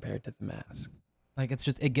drastic compared to the mask. Like it's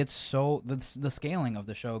just it gets so the scaling of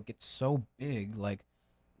the show gets so big. Like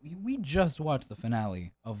we just watched the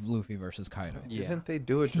finale of Luffy versus Kaido. Yeah. Didn't they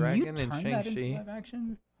do a Can you dragon in turn that into Shang-Chi? live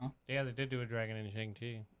action? Huh? Yeah, they did do a dragon in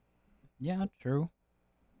Shang-Chi. Yeah, true.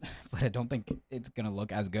 But I don't think it's gonna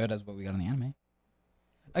look as good as what we got in the anime.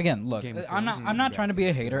 Again, look, Game of I'm Thrones not is trying to be a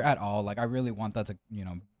drafting hater too. at all. Like I really want that to,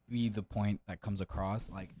 be the point that comes across.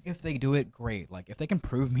 Like if they do it, great. Like if they can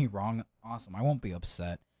prove me wrong, awesome. I won't be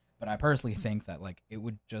upset. But I personally think that like it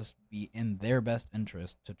would just be in their best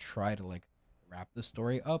interest to try to like wrap the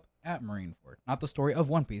story up at Marineford. Not the story of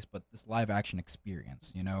One Piece, but this live action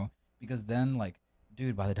experience, Because then like,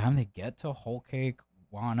 dude, by the time they get to Whole Cake,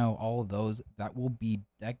 Wano, all of those, that will be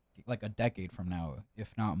like a decade from now,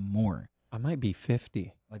 if not more. I might be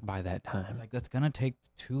 50 Like- by that time. Like that's gonna take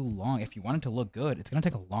too long. If you want it to look good, it's gonna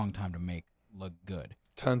take a long time to make look good.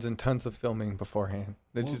 Tons and tons of filming beforehand.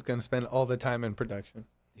 They're Well- just gonna spend all the time in production.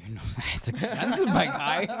 It's expensive, my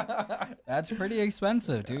guy. That's pretty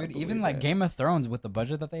expensive, dude. believe Even like it. Game of Thrones, with the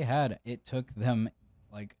budget that they had, it took them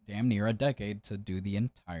like damn near a decade to do the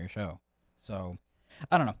entire show. So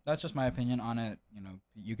I don't know. That's just my opinion on it.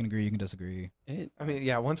 You can agree, you can disagree. I mean,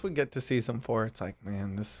 yeah. Once we get to season 4, it's like,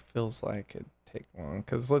 man, this feels like it'd take long.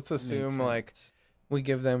 Because let's assume like we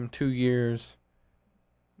give them 2 years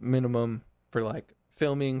minimum for like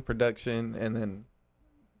filming, production, and then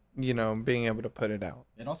being able to put it out.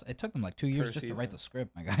 It took them like 2 years Per just to write season. the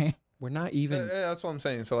script, my guy. we're not even. That's what I'm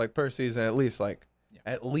saying. So like per season, at least Yeah.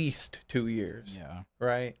 at least 2 years, Yeah.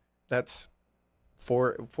 right? That's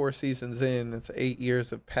four seasons in. It's 8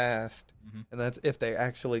 years have passed, Mhm. and that's if they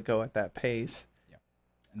actually go at that pace.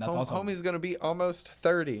 And that's also Homie's gonna be almost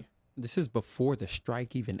 30. This is before the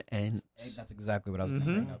strike even ends. That's exactly what I was going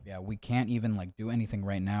to bring Mhm. up. Yeah, we can't even like do anything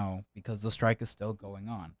right now because the strike is still going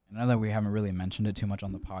on. And I know that we haven't really mentioned it too much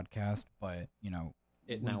on the podcast, but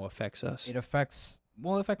It now affects us. it affects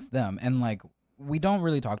them, and like we don't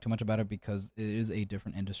really talk too much about it because it is a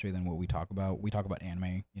different industry than what we talk about. We talk about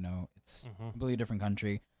anime, it's Mm-hmm. a completely different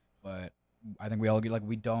country, but I think we all get like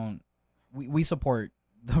we support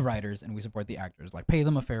the writers and we support the actors, like pay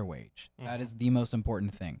them a fair wage. That Mhm. is the most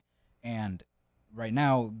important thing. And right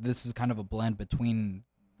now this is kind of a blend between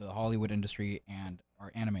the Hollywood industry and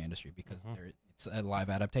our anime industry because Mhm. it's a live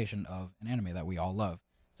adaptation of an anime that we all love.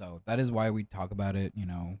 So that is why we talk about it.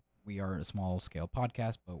 We are a small scale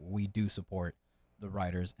podcast, but we do support the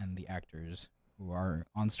writers and the actors who are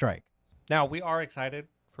on strike. Now we are excited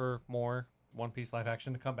for more One Piece live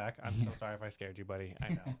action to come back. I'm so sorry if I scared you, buddy. I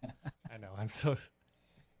know. I know. I'm so.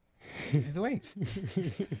 He's awake.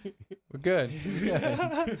 We're good.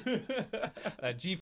 That G